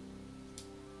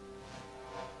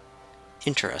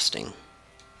interesting.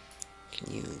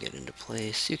 Can you get into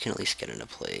place? You can at least get into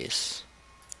place.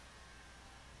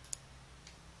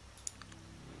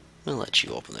 I'll let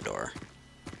you open the door.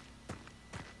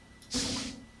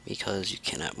 Because you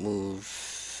cannot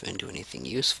move and do anything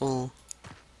useful.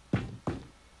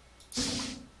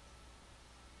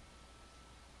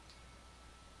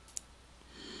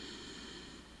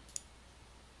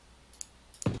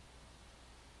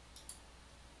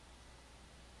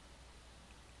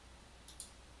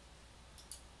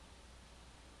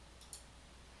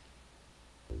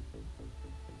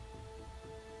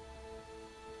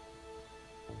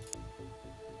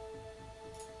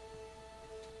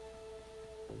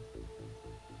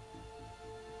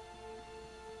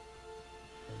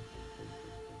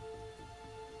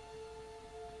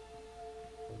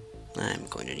 I'm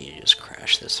going to need to just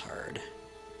crash this hard.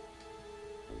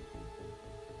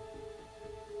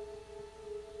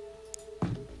 I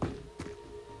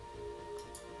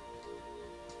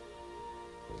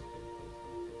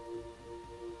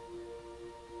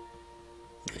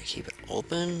keep it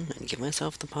open and give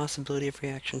myself the possibility of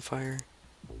reaction fire.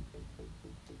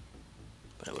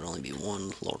 But it would only be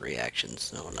one low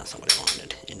reactions. No, that's not what I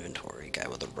wanted. Inventory, guy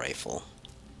with a rifle.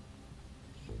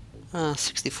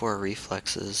 64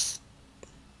 reflexes.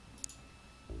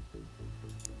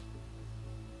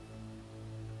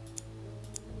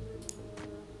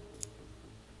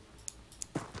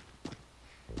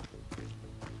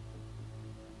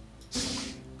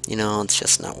 You know, it's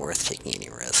just not worth taking any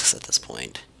risks at this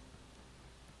point.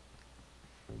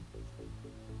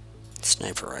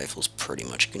 Sniper rifle's pretty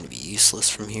much going to be useless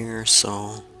from here,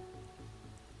 so...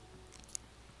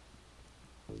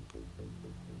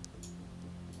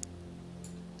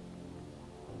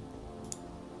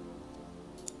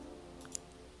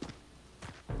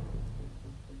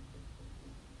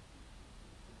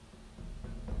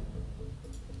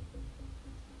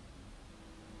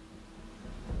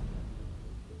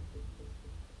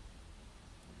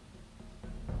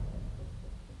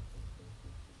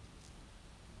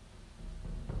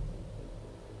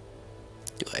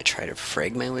 do I try to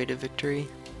frag my way to victory?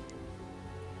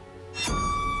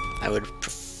 I would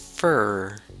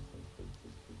prefer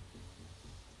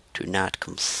to not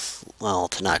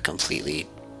completely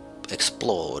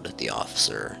explode the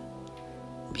officer,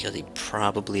 because he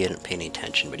probably isn't paying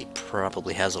attention, but he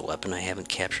probably has a weapon I haven't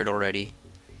captured already.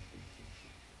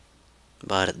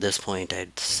 But at this point,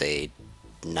 I'd say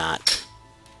not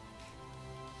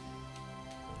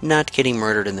getting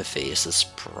murdered in the face is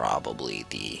probably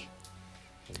the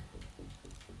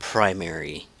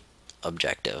primary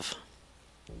objective.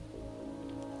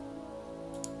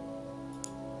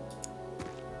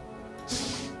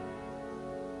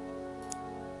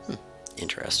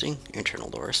 Interesting. Internal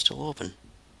door is still open.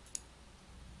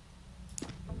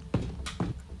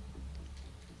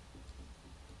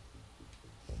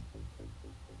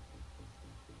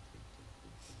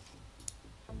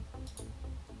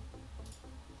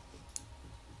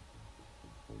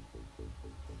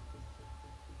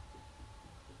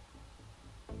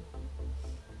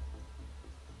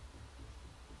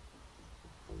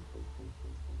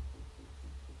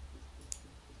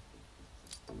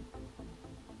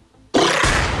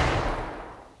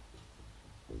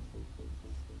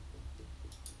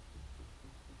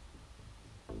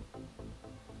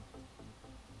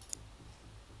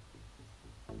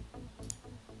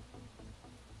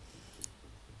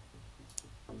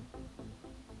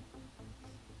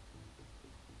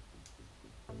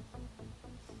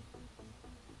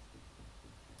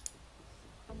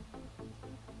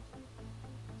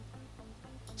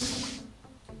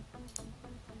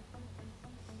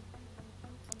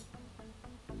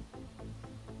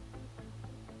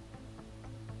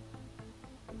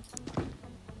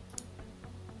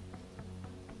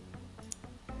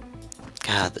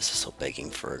 God, this is so begging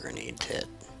for a grenade hit.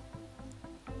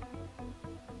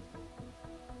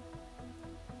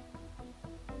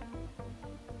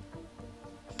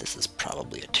 This is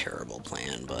probably a terrible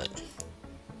plan, but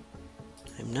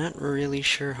I'm not really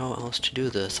sure how else to do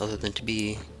this other than to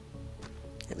be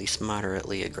at least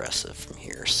moderately aggressive from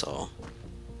here, so...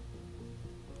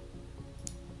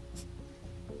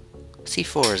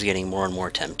 C4 is getting more and more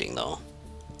tempting, though.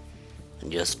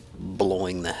 And just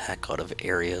blowing the heck out of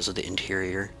areas of the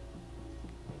interior.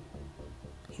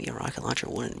 Maybe a rocket launcher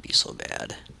wouldn't be so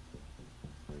bad.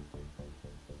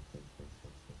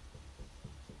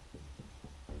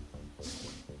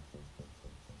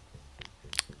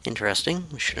 Interesting.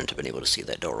 We shouldn't have been able to see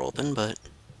that door open, but...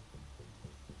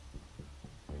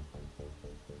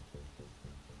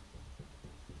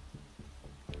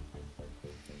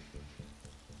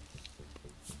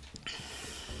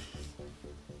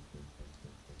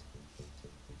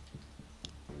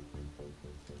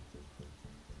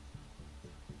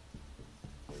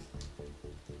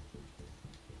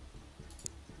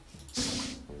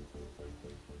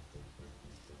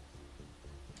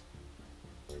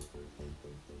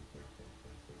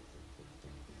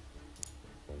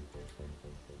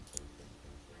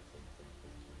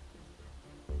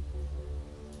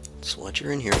 That's what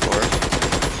you're in here for.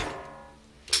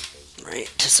 Right,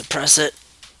 to suppress it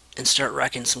and start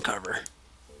wrecking some cover.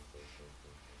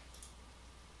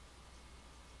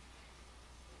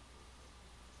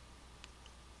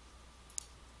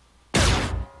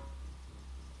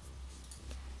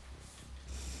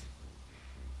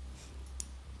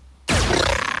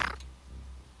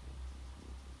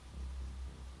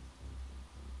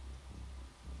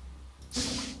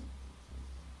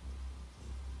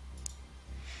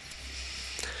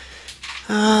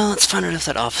 Let's find out if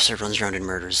that officer runs around and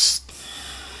murders.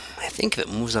 I think if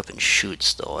it moves up and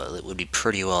shoots, though, it would be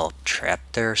pretty well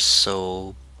trapped there,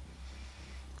 so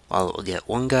while it will get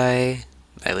one guy,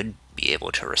 I would be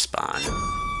able to respond.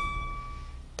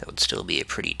 That would still be a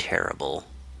pretty terrible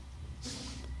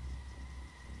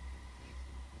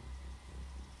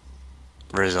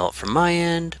result from my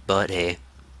end, but hey.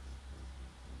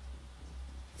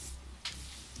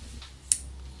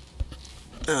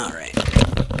 Alright.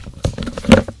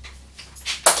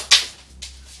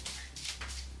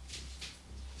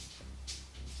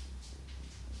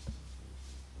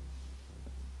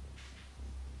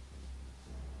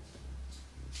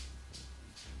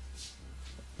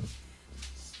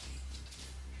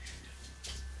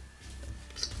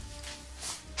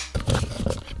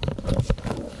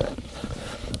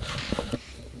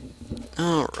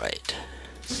 Alright.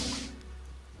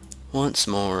 Once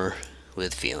more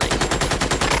with feeling.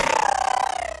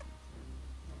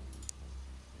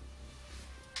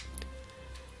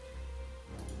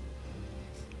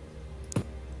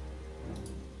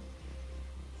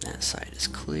 That side is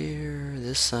clear.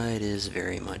 This side is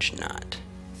very much not.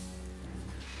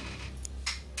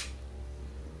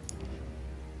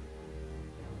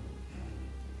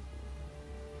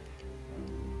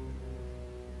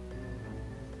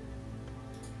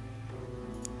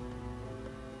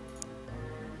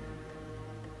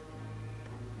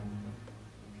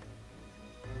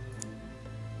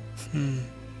 I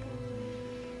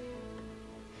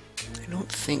don't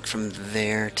think from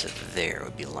there to there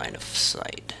would be line of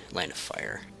sight, line of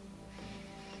fire.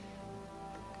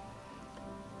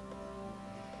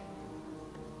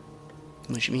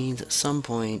 Which means at some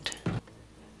point I'm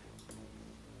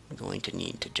going to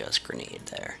need to just grenade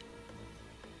there.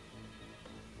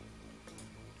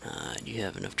 Do you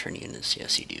have enough turn units?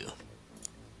 Yes, you do.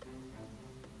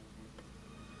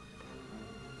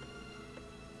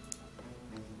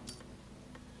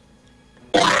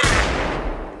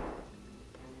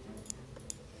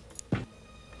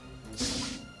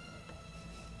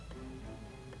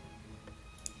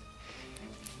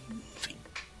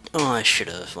 Oh, I should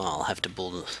have. Well, I'll have to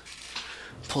pull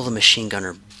the machine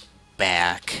gunner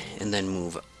back and then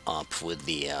move up with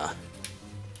the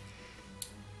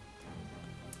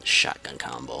shotgun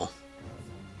combo.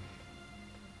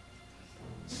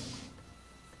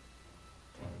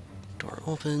 Door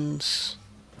opens.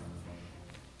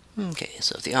 Okay,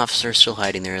 so if the officer is still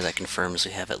hiding there, that confirms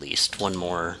we have at least one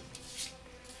more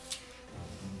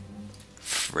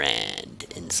friend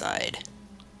inside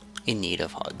in need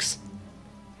of hugs.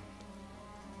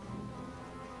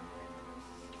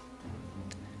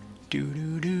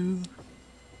 Do-do-do.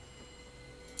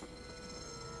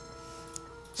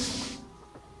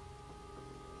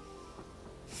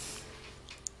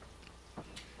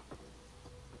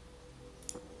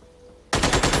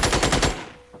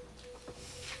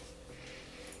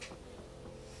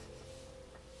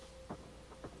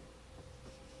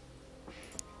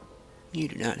 You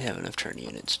do not have enough turn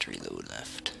units to reload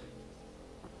left.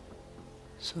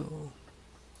 So,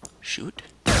 shoot.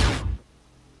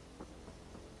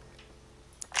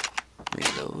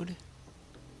 Reload.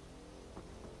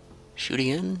 Shoot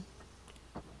again.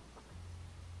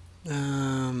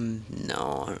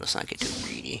 No, let's not get too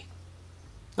greedy.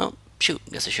 Oh, shoot,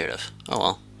 guess I should have. Oh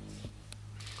well.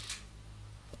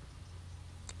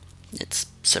 It's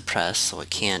suppressed, so it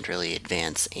can't really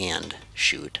advance and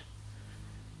shoot.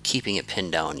 Keeping it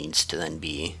pinned down needs to then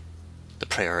be the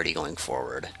priority going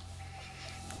forward.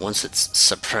 Once it's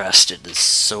suppressed, it is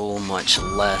so much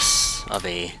less of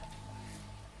a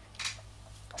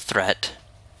threat.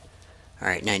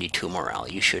 Alright, 92 morale.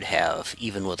 You should have,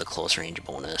 even with a close range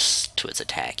bonus to its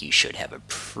attack, you should have a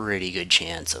pretty good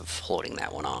chance of holding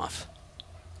that one off.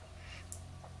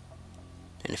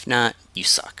 And if not, you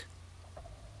suck.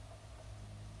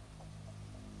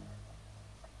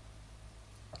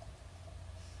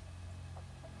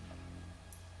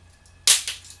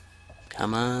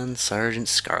 Come on, Sergeant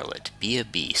Scarlet, be a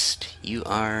beast. You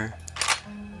are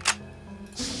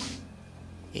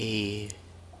a...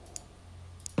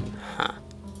 Huh.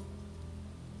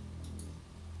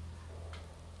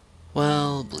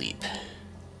 Well, bleep.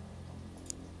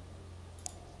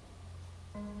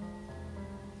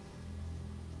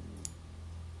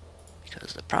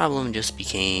 Because the problem just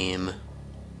became...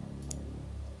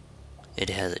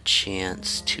 It has a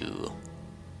chance to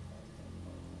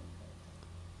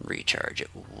recharge. It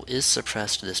is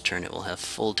suppressed this turn. It will have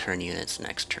full turn units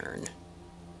next turn.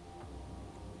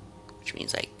 Which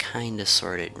means I kinda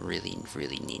sorta really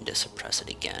need to suppress it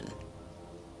again.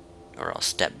 Or I'll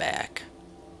step back.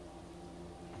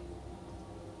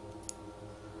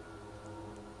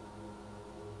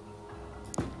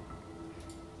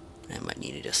 I might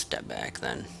need to just step back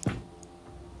then.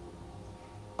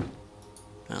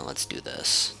 Well, let's do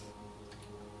this.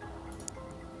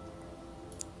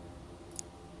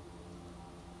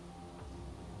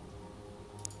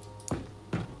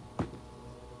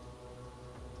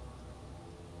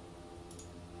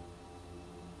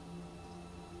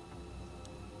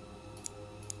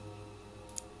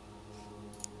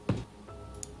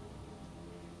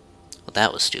 Well,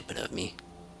 that was stupid of me.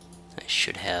 I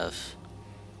should have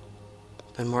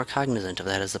been more cognizant of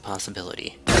that as a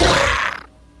possibility.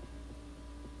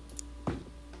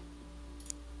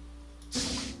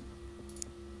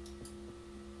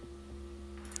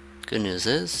 Good news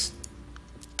is,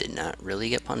 did not really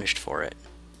get punished for it.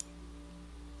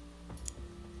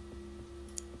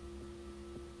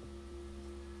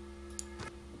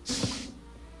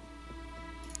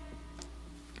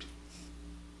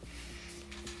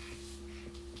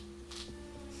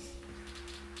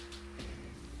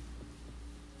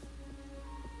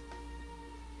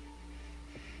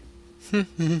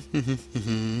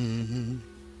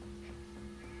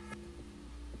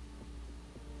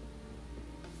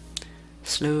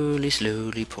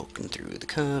 Slowly poking through the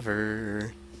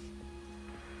cover.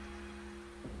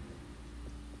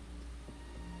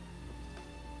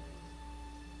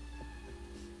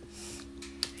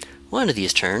 One of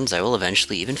these turns, I will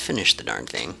eventually even finish the darn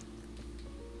thing.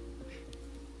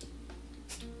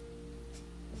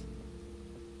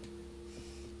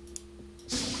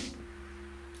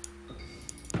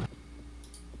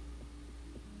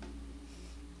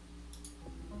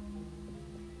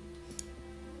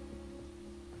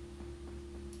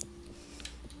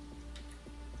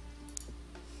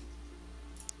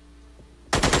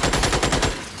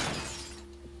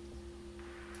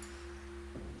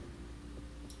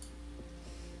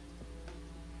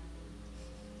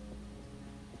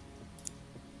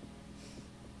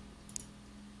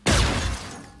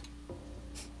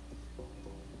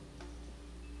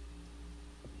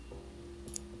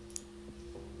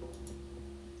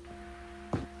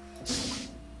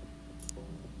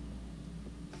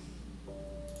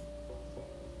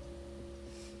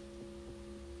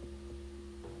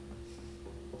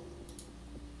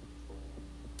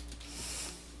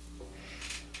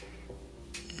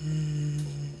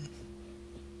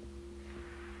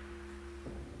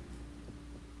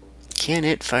 Can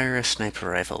it fire a sniper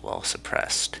rifle while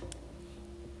suppressed?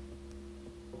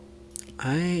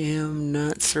 I am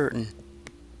not certain.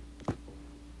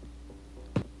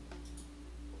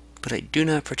 But I do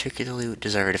not particularly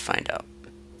desire to find out.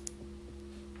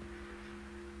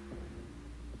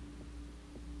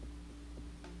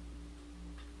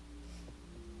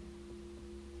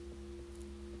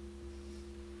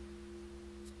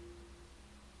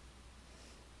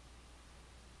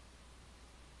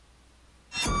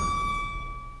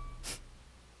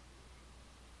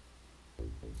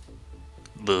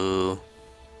 Boo.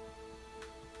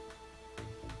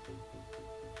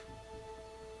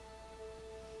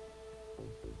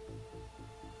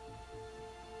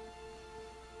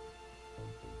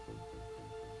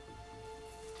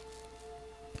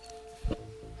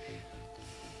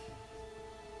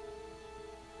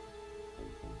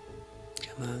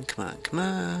 Come on, come on, come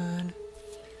on.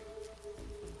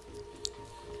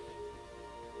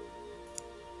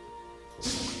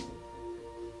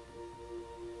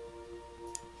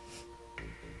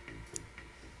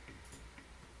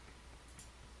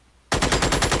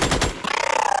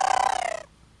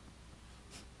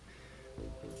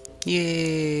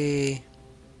 Yay!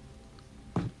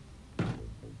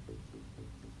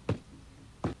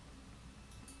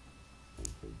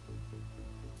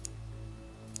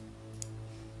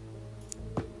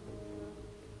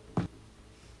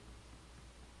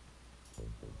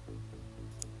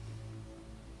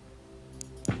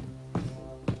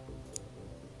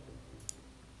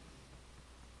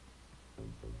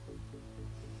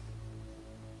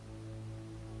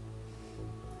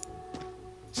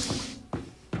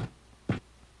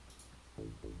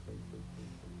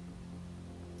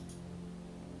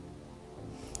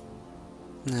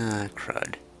 Ah,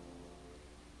 crud.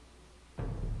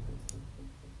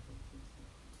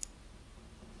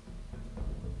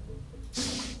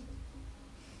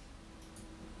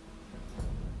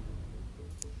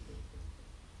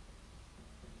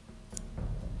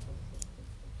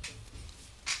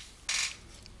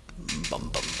 Bum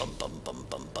bum bum bum bum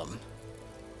bum bum.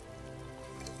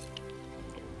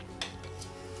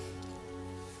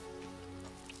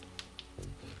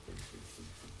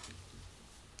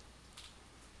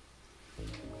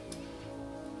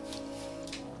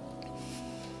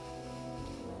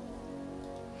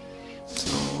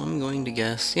 So I'm going to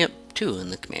guess, yep, 2 in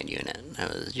the command unit. I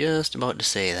was just about to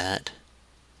say that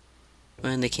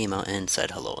when they came out and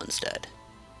said hello instead.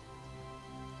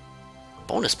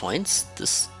 Bonus points.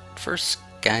 This first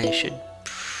guy should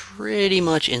pretty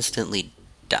much instantly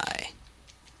die.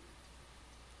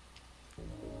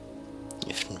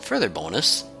 If further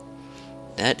bonus,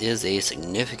 that is a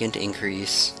significant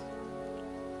increase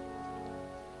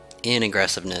in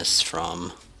aggressiveness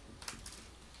from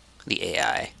the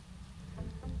AI.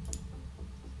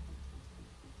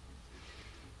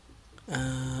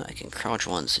 I can crouch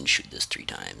once and shoot this 3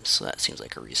 times, so that seems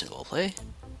like a reasonable play.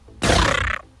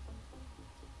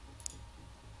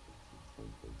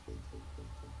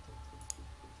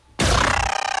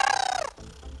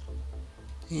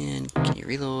 And can you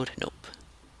reload? Nope.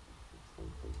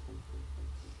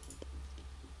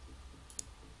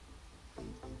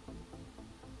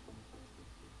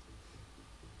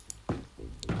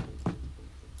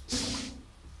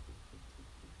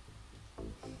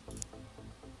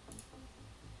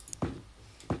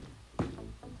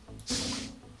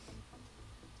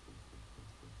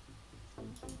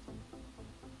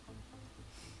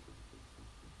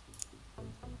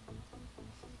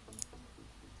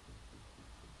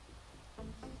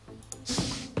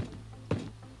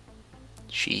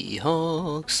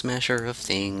 She-Hulk, smasher of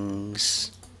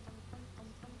things.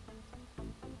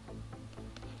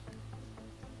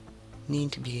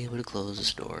 Need to be able to close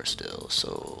this door still,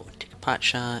 so take a pot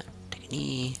shot, take a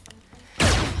knee.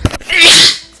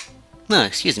 No,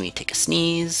 excuse me, take a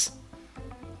sneeze.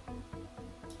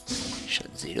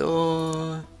 Shut the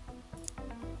door.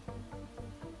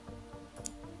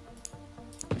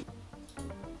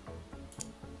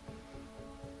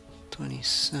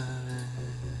 $27.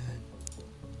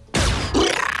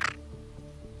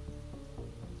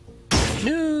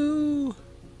 No!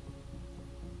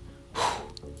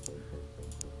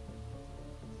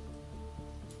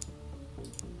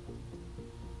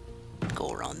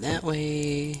 Go around that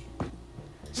way.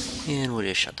 And we'll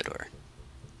just shut the door.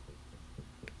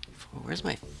 Where's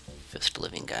my 5th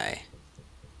living guy?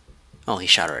 Oh, he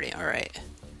shot already. Alright.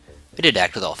 I did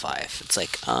act with all 5. It's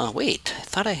like, wait. I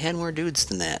thought I had more dudes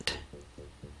than that.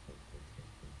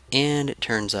 And it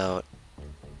turns out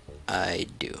I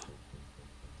do.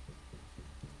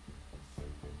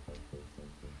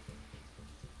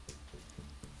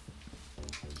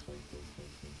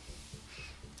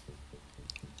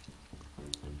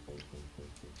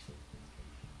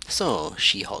 So,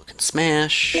 She-Hulk can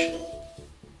smash.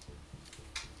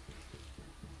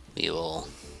 We will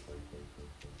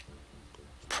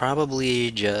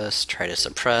probably just try to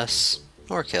suppress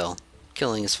or kill.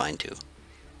 Killing is fine too.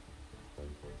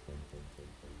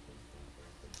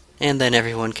 And then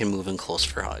everyone can move in close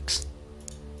for hugs.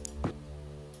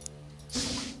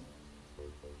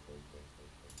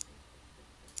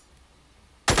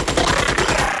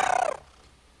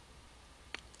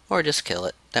 Or just kill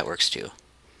it. That works too.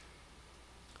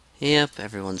 Yep,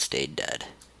 everyone stayed dead.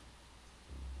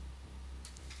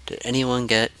 Did anyone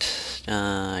get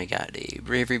I got a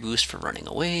bravery boost for running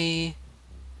away.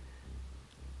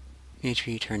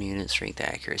 HP, turn unit, strength,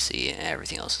 accuracy, and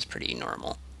everything else is pretty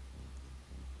normal.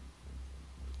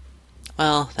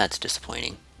 Well, that's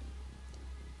disappointing.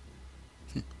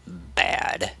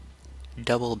 Bad.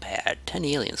 Double bad. 10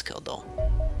 aliens killed, though.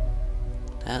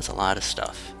 That's a lot of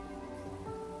stuff.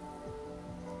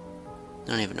 I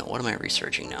don't even know. What am I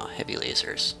researching now? Heavy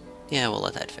lasers. Yeah, we'll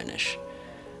let that finish.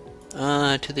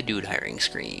 To the dude hiring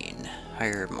screen.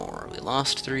 Hire more. We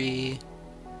lost 3.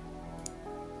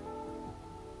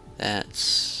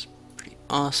 That's pretty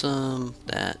awesome.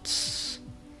 That's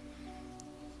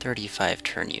 35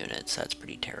 turn units. That's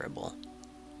pretty terrible.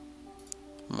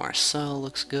 Marcel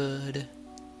looks good.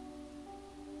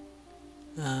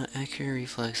 Accurate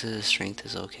reflexes, strength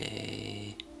is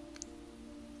okay.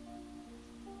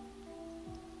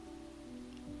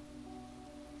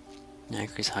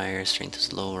 Accuracy is higher, strength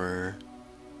is lower.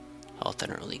 Health I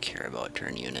don't really care about,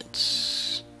 turn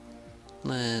units.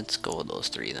 Let's go with those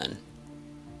 3 then.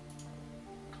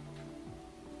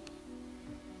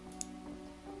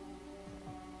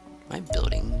 Am I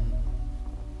building?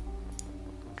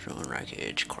 Drone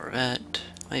wreckage, Corvette.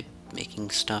 Am I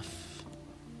making stuff?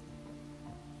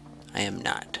 I am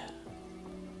not.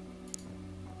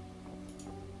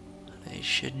 What I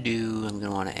should do, I'm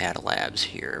gonna want to add labs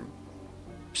here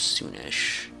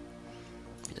soonish.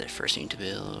 Maybe I first need to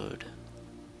build.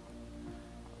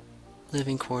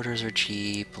 Living quarters are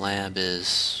cheap. Lab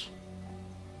is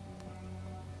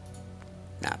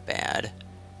not bad.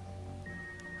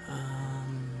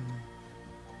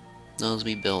 Those will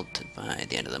be built by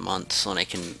the end of the month, so then I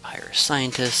can hire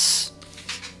scientists.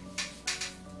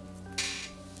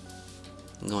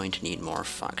 I'm going to need more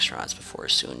foxtrots before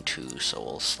soon too, so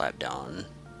we'll slap down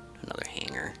another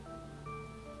hangar.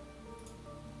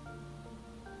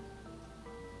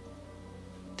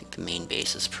 I think the main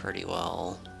base is pretty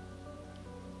well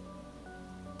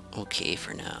okay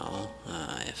for now.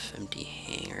 I have empty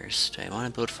hangars. Do I want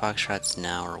to build foxtrots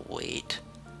now or wait?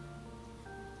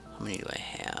 How many do I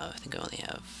have? I think I only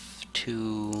have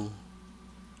 2.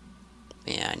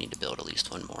 Yeah, I need to build at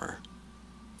least 1 more.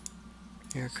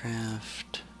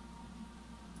 Aircraft.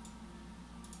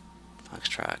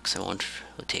 Foxtrots. It'll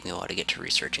take me a while to get to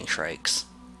researching Shrikes.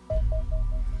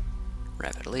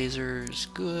 Rapid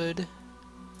lasers, good.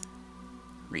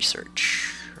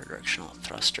 Research. Directional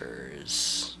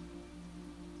thrusters.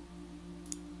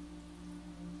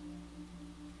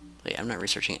 Wait, I'm not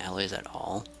researching alloys at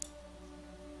all.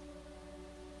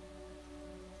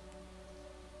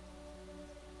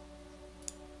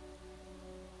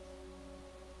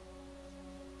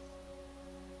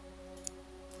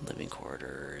 Living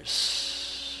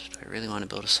quarters. Do I really want to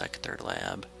build a second, third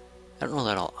lab? I don't know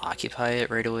that I'll occupy it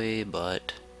right away,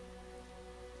 but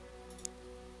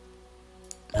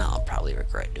I'll probably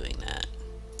regret doing that.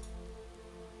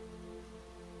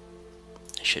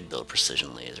 I should build precision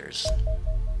lasers.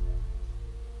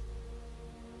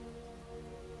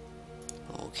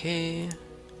 Okay.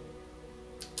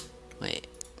 Wait,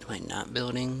 am I not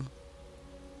building?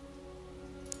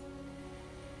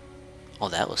 Oh,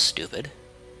 that was stupid.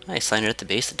 I signed it at the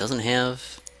base that doesn't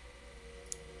have...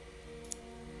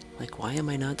 Like, why am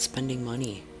I not spending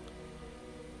money?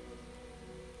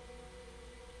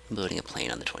 I'm building a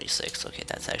plane on the 26th. Okay,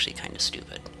 that's actually kind of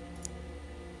stupid.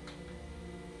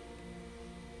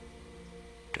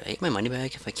 Do I get my money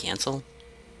back if I cancel?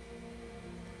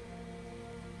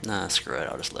 Nah, screw it.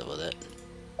 I'll just live with it.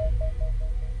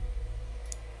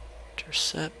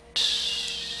 Intercept.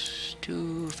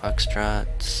 2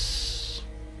 foxtrots.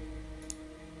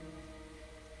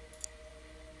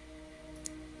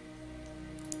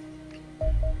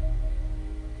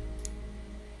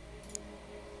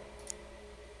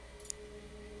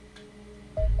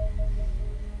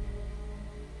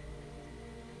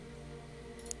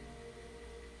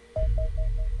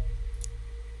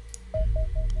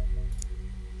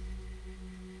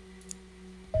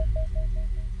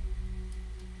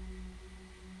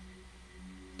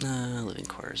 Living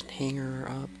quarters and hangar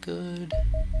up, good.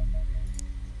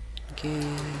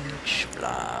 Engage,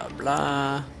 blah,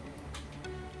 blah.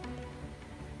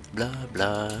 Blah,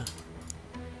 blah.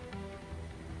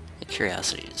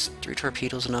 Curiosity, is 3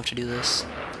 torpedoes enough to do this?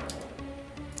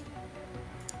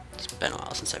 It's been a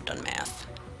while since I've done math.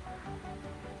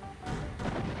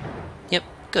 Yep,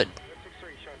 good.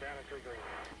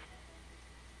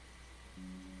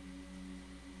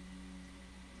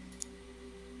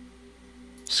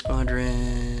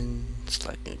 Squadron,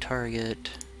 select new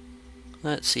target.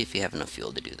 Let's see if you have enough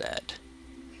fuel to do that.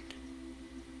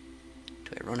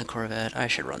 Do I run a Corvette? I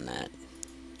should run that.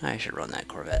 I should run that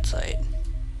Corvette site.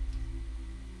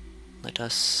 Let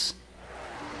us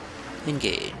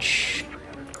Engage.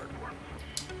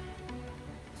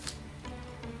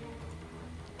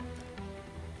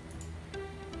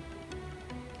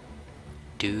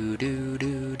 Do do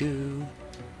do do.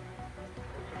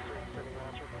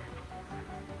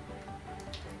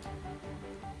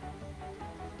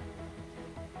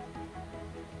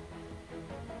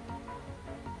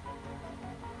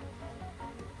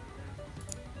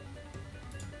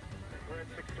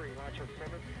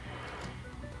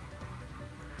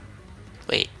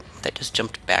 Wait, that just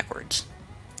jumped backwards.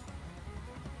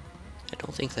 I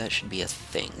don't think that should be a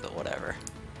thing, but whatever.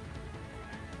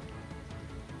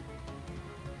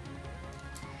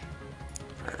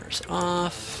 Burners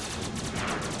off.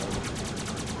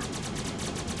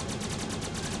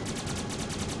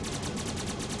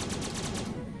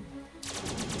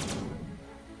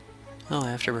 Oh,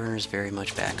 afterburner's very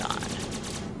much back on.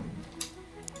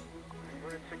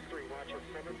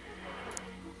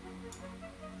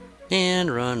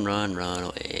 And run, run, run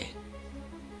away.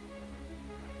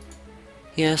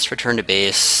 Yes, return to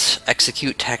base.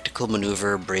 Execute tactical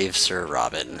maneuver, brave Sir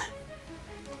Robin.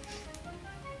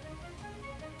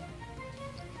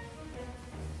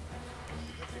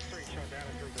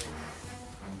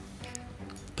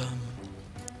 Bum.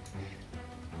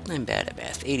 I'm bad at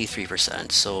math,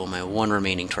 83%, so my one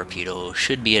remaining torpedo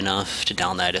should be enough to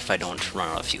down that if I don't run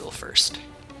out of fuel first.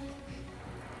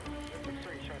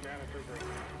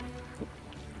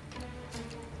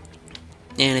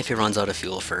 And if he runs out of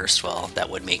fuel first, well,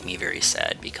 that would make me very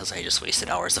sad because I just wasted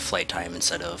hours of flight time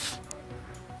instead of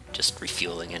just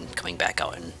refueling and coming back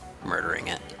out and murdering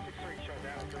it.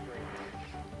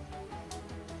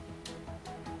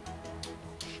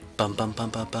 Bum bum bum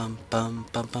bum bum bum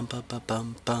bum bum bum bum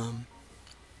bum bum.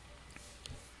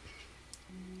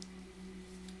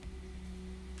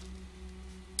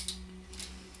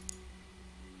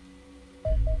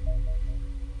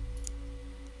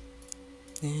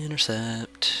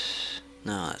 Intercept.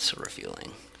 No, that's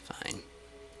refueling. Fine.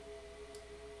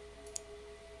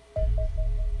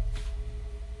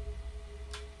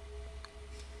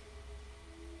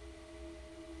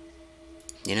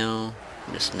 You know,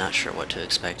 I'm just not sure what to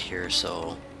expect here,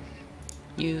 so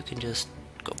you can just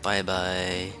go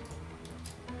bye-bye,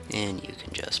 and you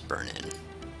can just burn in.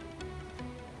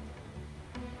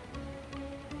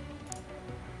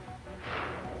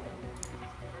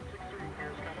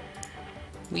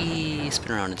 We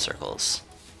spin around in circles.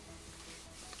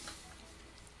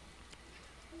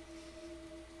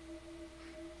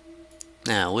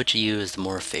 Now, which of you is the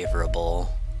more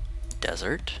favorable?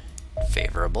 Desert.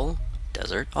 Favorable.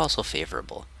 Desert. Also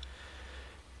favorable.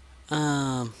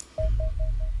 Whatever.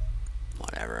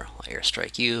 I'll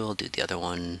airstrike you. I'll do the other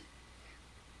one.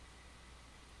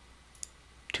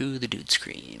 To the dude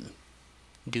scream.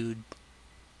 Dude.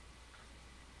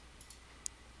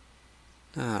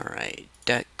 Alright,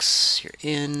 Dex, you're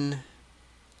in.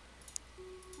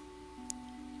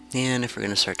 And if we're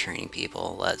going to start training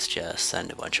people, let's just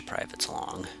send a bunch of privates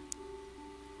along.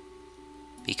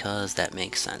 Because that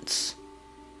makes sense.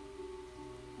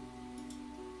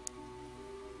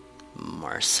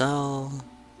 Marcel.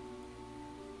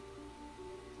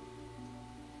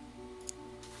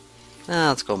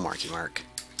 Let's go Marky Mark.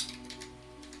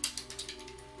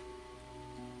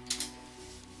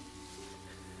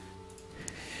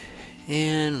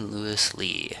 And Lewis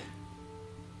Lee.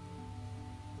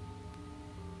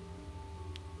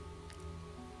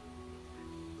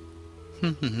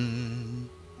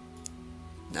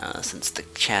 Now, since the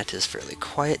chat is fairly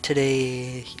quiet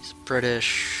today, he's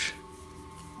British.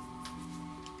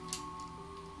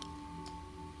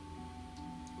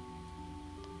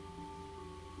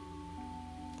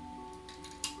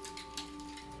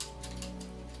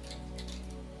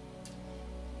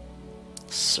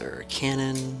 Sir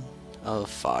Cannon of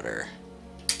Fodder.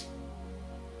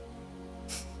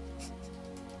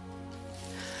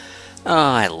 Oh,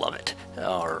 I love it.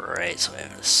 Alright, so I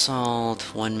have an assault,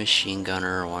 one machine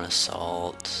gunner, one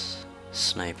assault,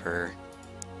 sniper.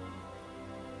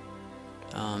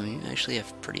 You actually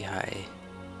have pretty high.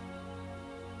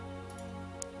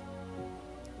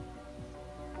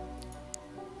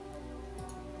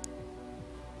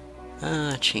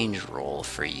 Change role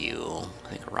for you. I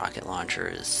think a rocket launcher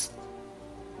is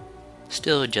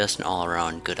still just an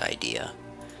all-around good idea.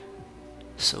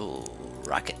 So,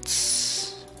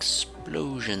 rockets.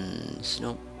 Explosions.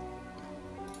 Nope.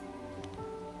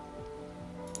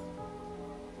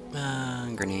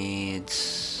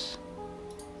 Grenades.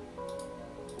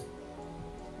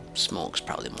 Smoke's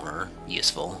probably more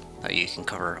useful. That you can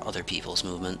cover other people's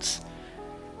movements.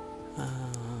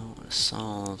 One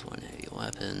assault, one heavy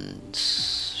weapons,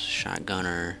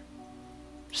 shotgunner,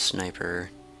 sniper.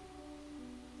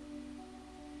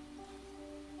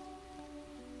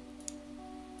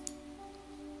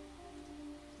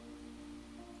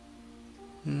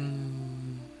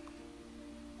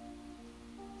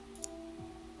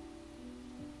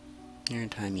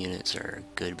 Airtime units are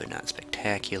good but not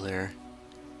spectacular.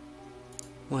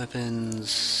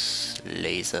 Weapons,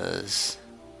 lasers,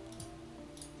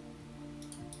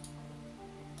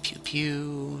 pew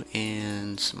pew,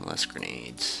 and some less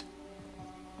grenades.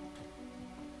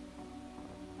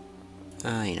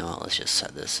 You know what, let's just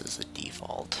set this as the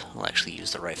default. I'll actually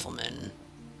use the rifleman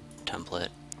template.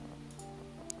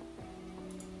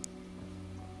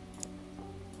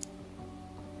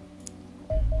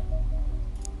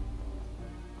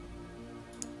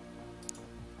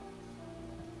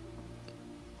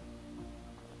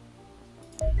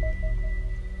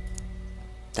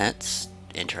 That's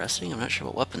interesting. I'm not sure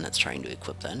what weapon that's trying to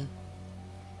equip then.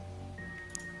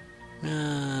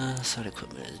 Set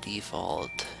equipment is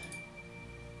default.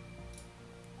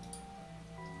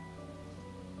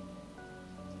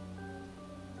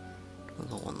 We'll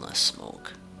go one less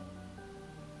smoke.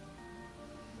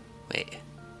 Wait.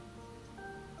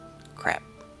 Crap.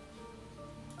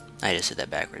 I just did that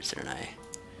backwards, didn't I?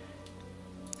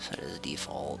 Set as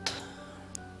default.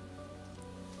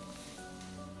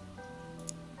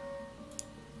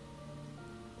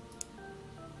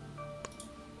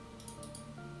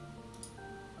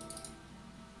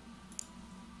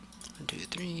 One, two,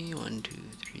 three, 1, 2,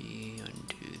 3, 1,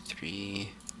 2, 3.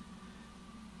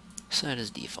 Set as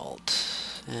default.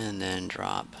 And then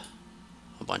drop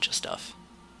a bunch of stuff.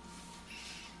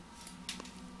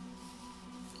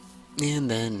 And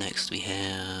then next we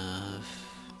have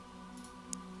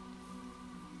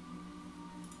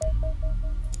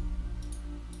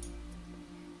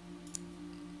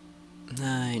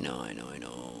I know.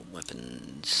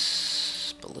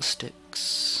 Weapons,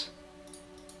 ballistics,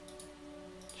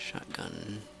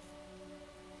 shotgun,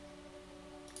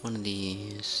 one of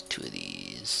these, 2 of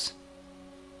these.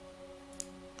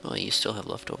 Well, you still have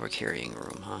leftover carrying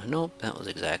room, huh? Nope, that was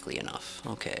exactly enough.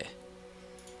 Okay.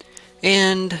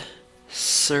 And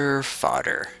Sir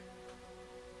Fodder.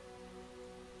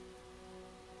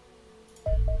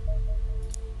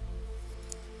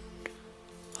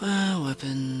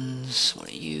 Weapons, one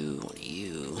of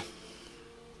you.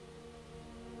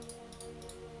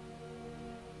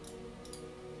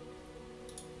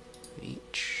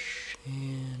 Reach,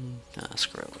 and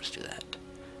screw it, let's do that.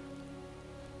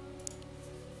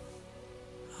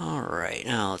 Alright,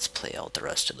 now let's play out the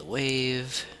rest of the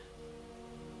wave.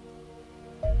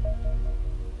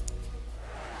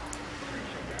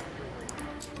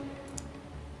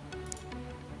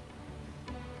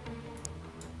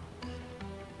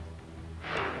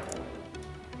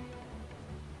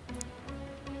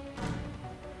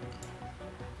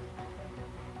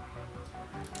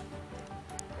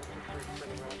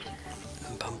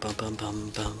 Bum bum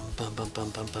bum bum bum bum bum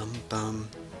bum bum bum.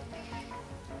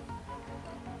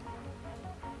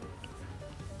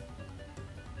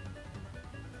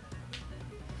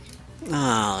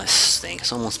 This stinks.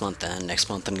 It's almost month end. Next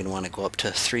month I'm going to want to go up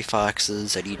to 3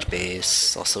 foxes at each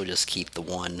base. Also just keep the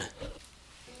 1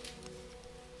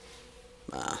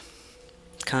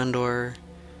 condor.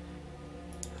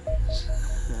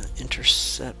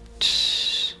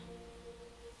 Intercept.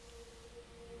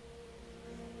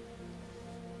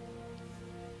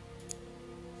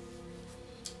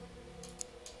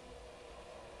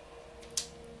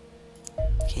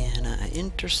 Can I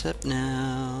intercept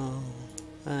now?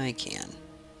 I can.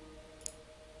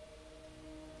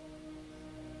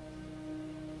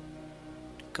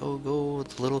 Go,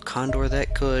 the little condor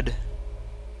that could.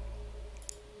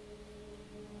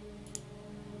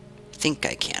 I think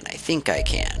I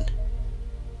can.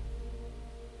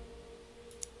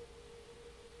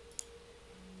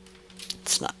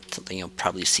 It's not something you'll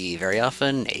probably see very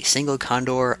often. A single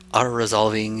condor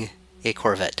auto-resolving a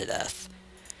Corvette to death.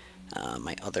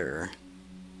 My other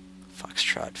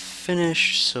Foxtrot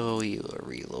finished, so you will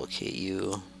relocate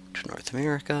you to North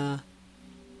America.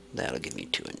 That'll give me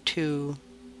 2 and 2.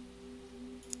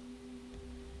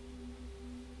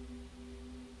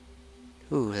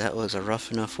 Ooh, that was a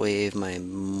rough enough wave. My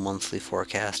monthly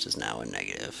forecast is now a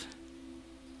negative.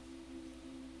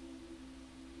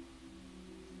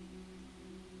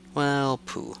 Well,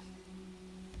 poo.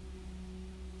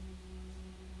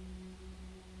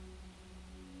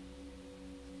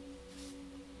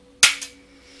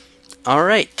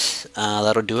 Alright,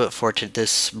 that'll do it for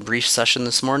this brief session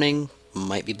this morning.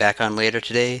 Might be back on later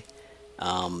today.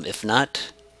 If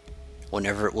not,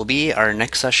 whenever it will be, our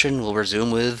next session will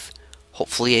resume with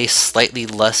hopefully a slightly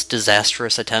less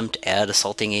disastrous attempt at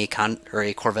assaulting a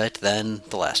Corvette than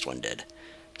the last one did.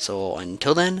 So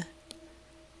until then,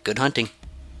 good hunting.